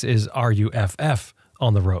products is RUFF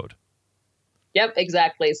on the Road. Yep,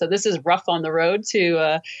 exactly. So this is Ruff on the Road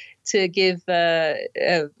to give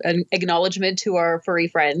an acknowledgement to our furry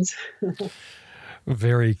friends.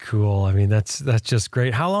 Very cool. I mean, that's just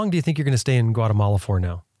great. How long do you think you're going to stay in Guatemala for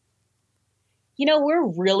now? We're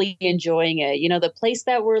really enjoying it. The place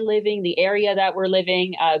that we're living, the area that we're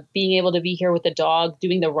living, being able to be here with the dog,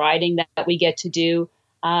 doing the riding that we get to do.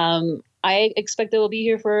 I expect that we'll be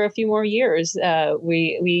here for a few more years.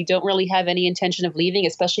 We don't really have any intention of leaving,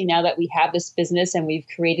 especially now that we have this business and we've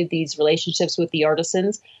created these relationships with the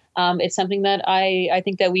artisans. It's something that I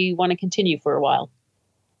think that we want to continue for a while.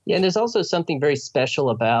 Yeah, and there's also something very special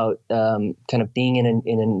about kind of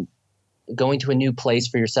being going to a new place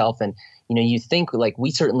for yourself. And you think like we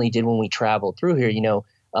certainly did when we traveled through here,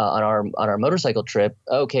 on our motorcycle trip,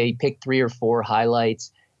 okay, pick 3 or 4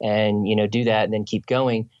 highlights and, do that and then keep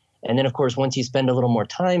going. And then, of course, once you spend a little more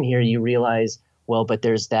time here, you realize, well, but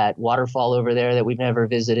there's that waterfall over there that we've never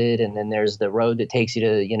visited. And then there's the road that takes you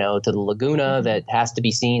to, to the Laguna that has to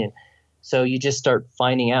be seen. And so you just start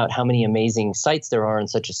finding out how many amazing sites there are in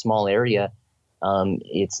such a small area.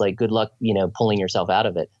 It's like good luck, pulling yourself out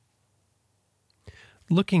of it.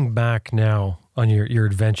 Looking back now on your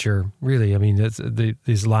adventure, really, I mean,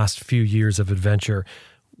 these last few years of adventure,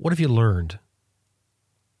 what have you learned?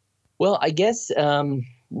 Well, I guess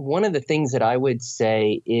one of the things that I would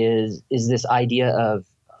say is this idea of,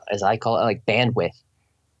 as I call it, like bandwidth.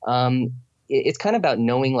 It's kind of about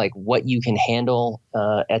knowing like what you can handle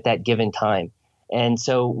at that given time. And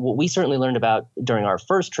so what we certainly learned about during our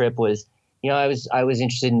first trip was, I was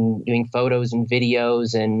interested in doing photos and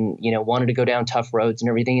videos and, wanted to go down tough roads and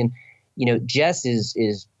everything. And, Jess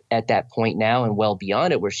is at that point now and well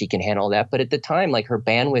beyond it where she can handle that. But at the time, like her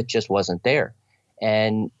bandwidth just wasn't there.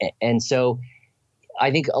 And so I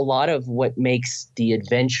think a lot of what makes the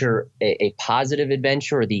adventure a positive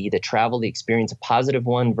adventure, or the travel, the experience, a positive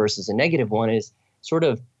one versus a negative one is sort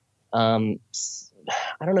of,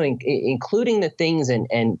 including the things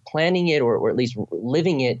and planning it or at least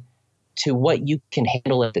living it to what you can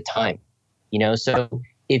handle at the time, so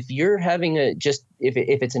if you're having if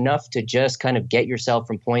it's enough to just kind of get yourself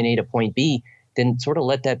from point A to point B, then sort of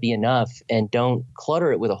let that be enough and don't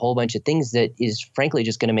clutter it with a whole bunch of things that is frankly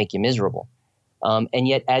just going to make you miserable. And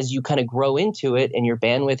yet as you kind of grow into it and your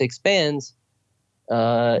bandwidth expands,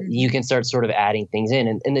 you can start sort of adding things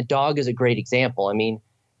in. And the dog is a great example. I mean,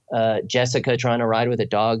 Jessica trying to ride with a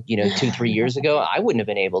dog, 2-3 years ago, I wouldn't have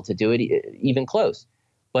been able to do it even close.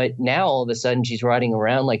 But now all of a sudden she's riding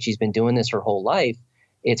around like she's been doing this her whole life.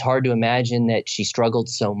 It's hard to imagine that she struggled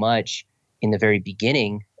so much in the very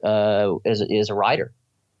beginning as a rider.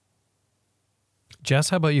 Jess,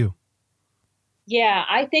 how about you? Yeah,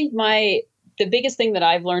 I think the biggest thing that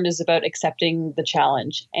I've learned is about accepting the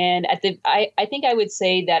challenge. And I think I would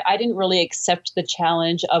say that I didn't really accept the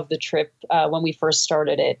challenge of the trip when we first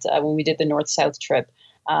started it, when we did the North-South trip.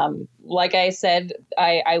 Like I said,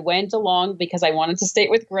 I went along because I wanted to stay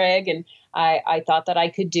with Greg and I thought that I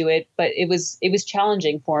could do it, but it was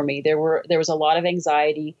challenging for me. There was a lot of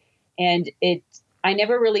anxiety and I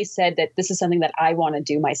never really said that this is something that I want to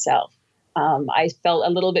do myself. I felt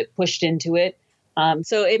a little bit pushed into it.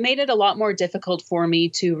 So it made it a lot more difficult for me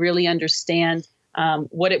to really understand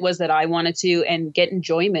what it was that I wanted to and get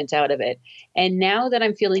enjoyment out of it. And now that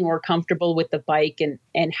I'm feeling more comfortable with the bike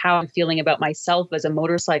and how I'm feeling about myself as a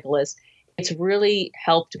motorcyclist, it's really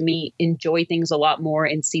helped me enjoy things a lot more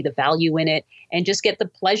and see the value in it and just get the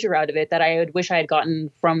pleasure out of it that I would wish I had gotten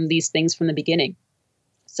from these things from the beginning.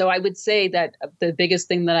 So I would say that the biggest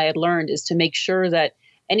thing that I had learned is to make sure that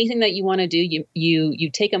anything that you want to do, you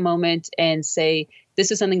take a moment and say, this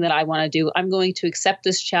is something that I want to do. I'm going to accept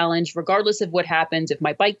this challenge, regardless of what happens. If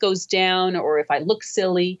my bike goes down or if I look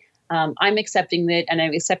silly, I'm accepting it and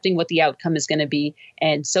I'm accepting what the outcome is going to be.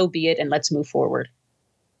 And so be it. And let's move forward.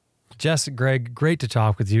 Jess, Greg, great to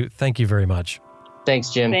talk with you. Thank you very much. Thanks,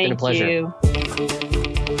 Jim. It's been a pleasure. You.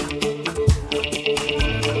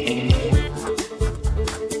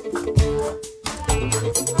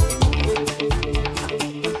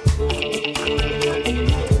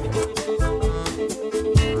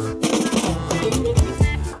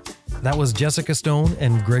 Jessica Stone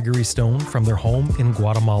and Gregory Stone from their home in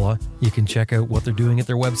Guatemala. You can check out what they're doing at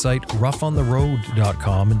their website,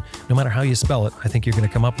 ruffontheroad.com. And no matter how you spell it, I think you're going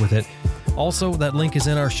to come up with it. Also, that link is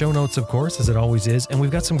in our show notes, of course, as it always is. And we've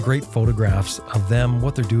got some great photographs of them,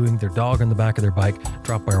 what they're doing, their dog on the back of their bike.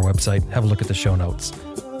 Drop by our website, have a look at the show notes.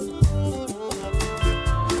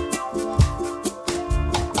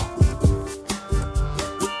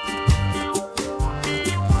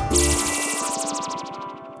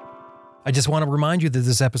 I just want to remind you that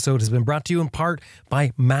this episode has been brought to you in part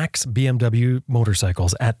by Max BMW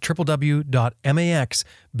Motorcycles at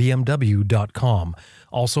www.maxbmw.com.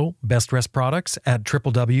 Also, Best Rest Products at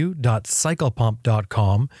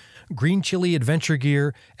www.cyclepump.com. Green Chili Adventure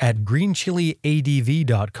Gear at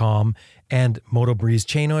greenchiliadv.com. And Moto Breeze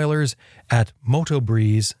Chain Oilers at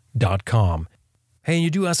motobreeze.com. Hey, and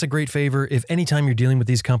you do us a great favor if anytime you're dealing with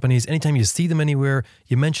these companies, anytime you see them anywhere,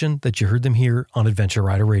 you mention that you heard them here on Adventure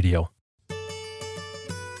Rider Radio.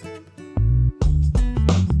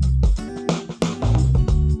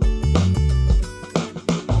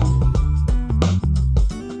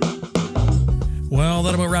 Well,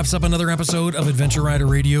 that about wraps up another episode of Adventure Rider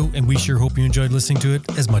Radio, and we sure hope you enjoyed listening to it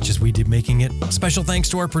as much as we did making it. Special thanks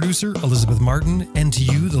to our producer, Elizabeth Martin, and to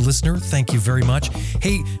you, the listener. Thank you very much.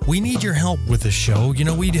 Hey, we need your help with this show. You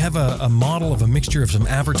know, we have a model of a mixture of some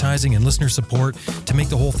advertising and listener support to make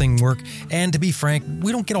the whole thing work. And to be frank,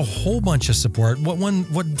 we don't get a whole bunch of support.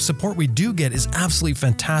 What support we do get is absolutely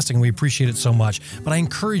fantastic, and we appreciate it so much. But I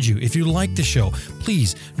encourage you, if you like the show,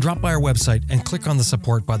 please drop by our website and click on the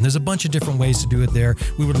support button. There's a bunch of different ways to do it there.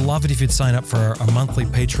 We would love it if you'd sign up for a monthly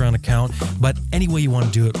Patreon account, but any way you want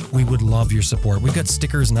to do it, we would love your support. We've got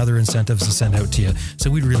stickers and other incentives to send out to you, so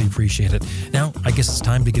we'd really appreciate it. Now, I guess it's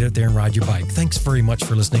time to get out there and ride your bike. Thanks very much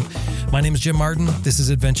for listening. My name is Jim Martin. This is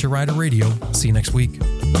Adventure Rider Radio. See you next week.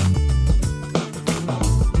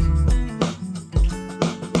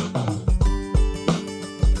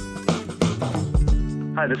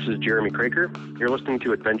 Hi, this is Jeremy Craker. You're listening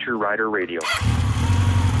to Adventure Rider Radio.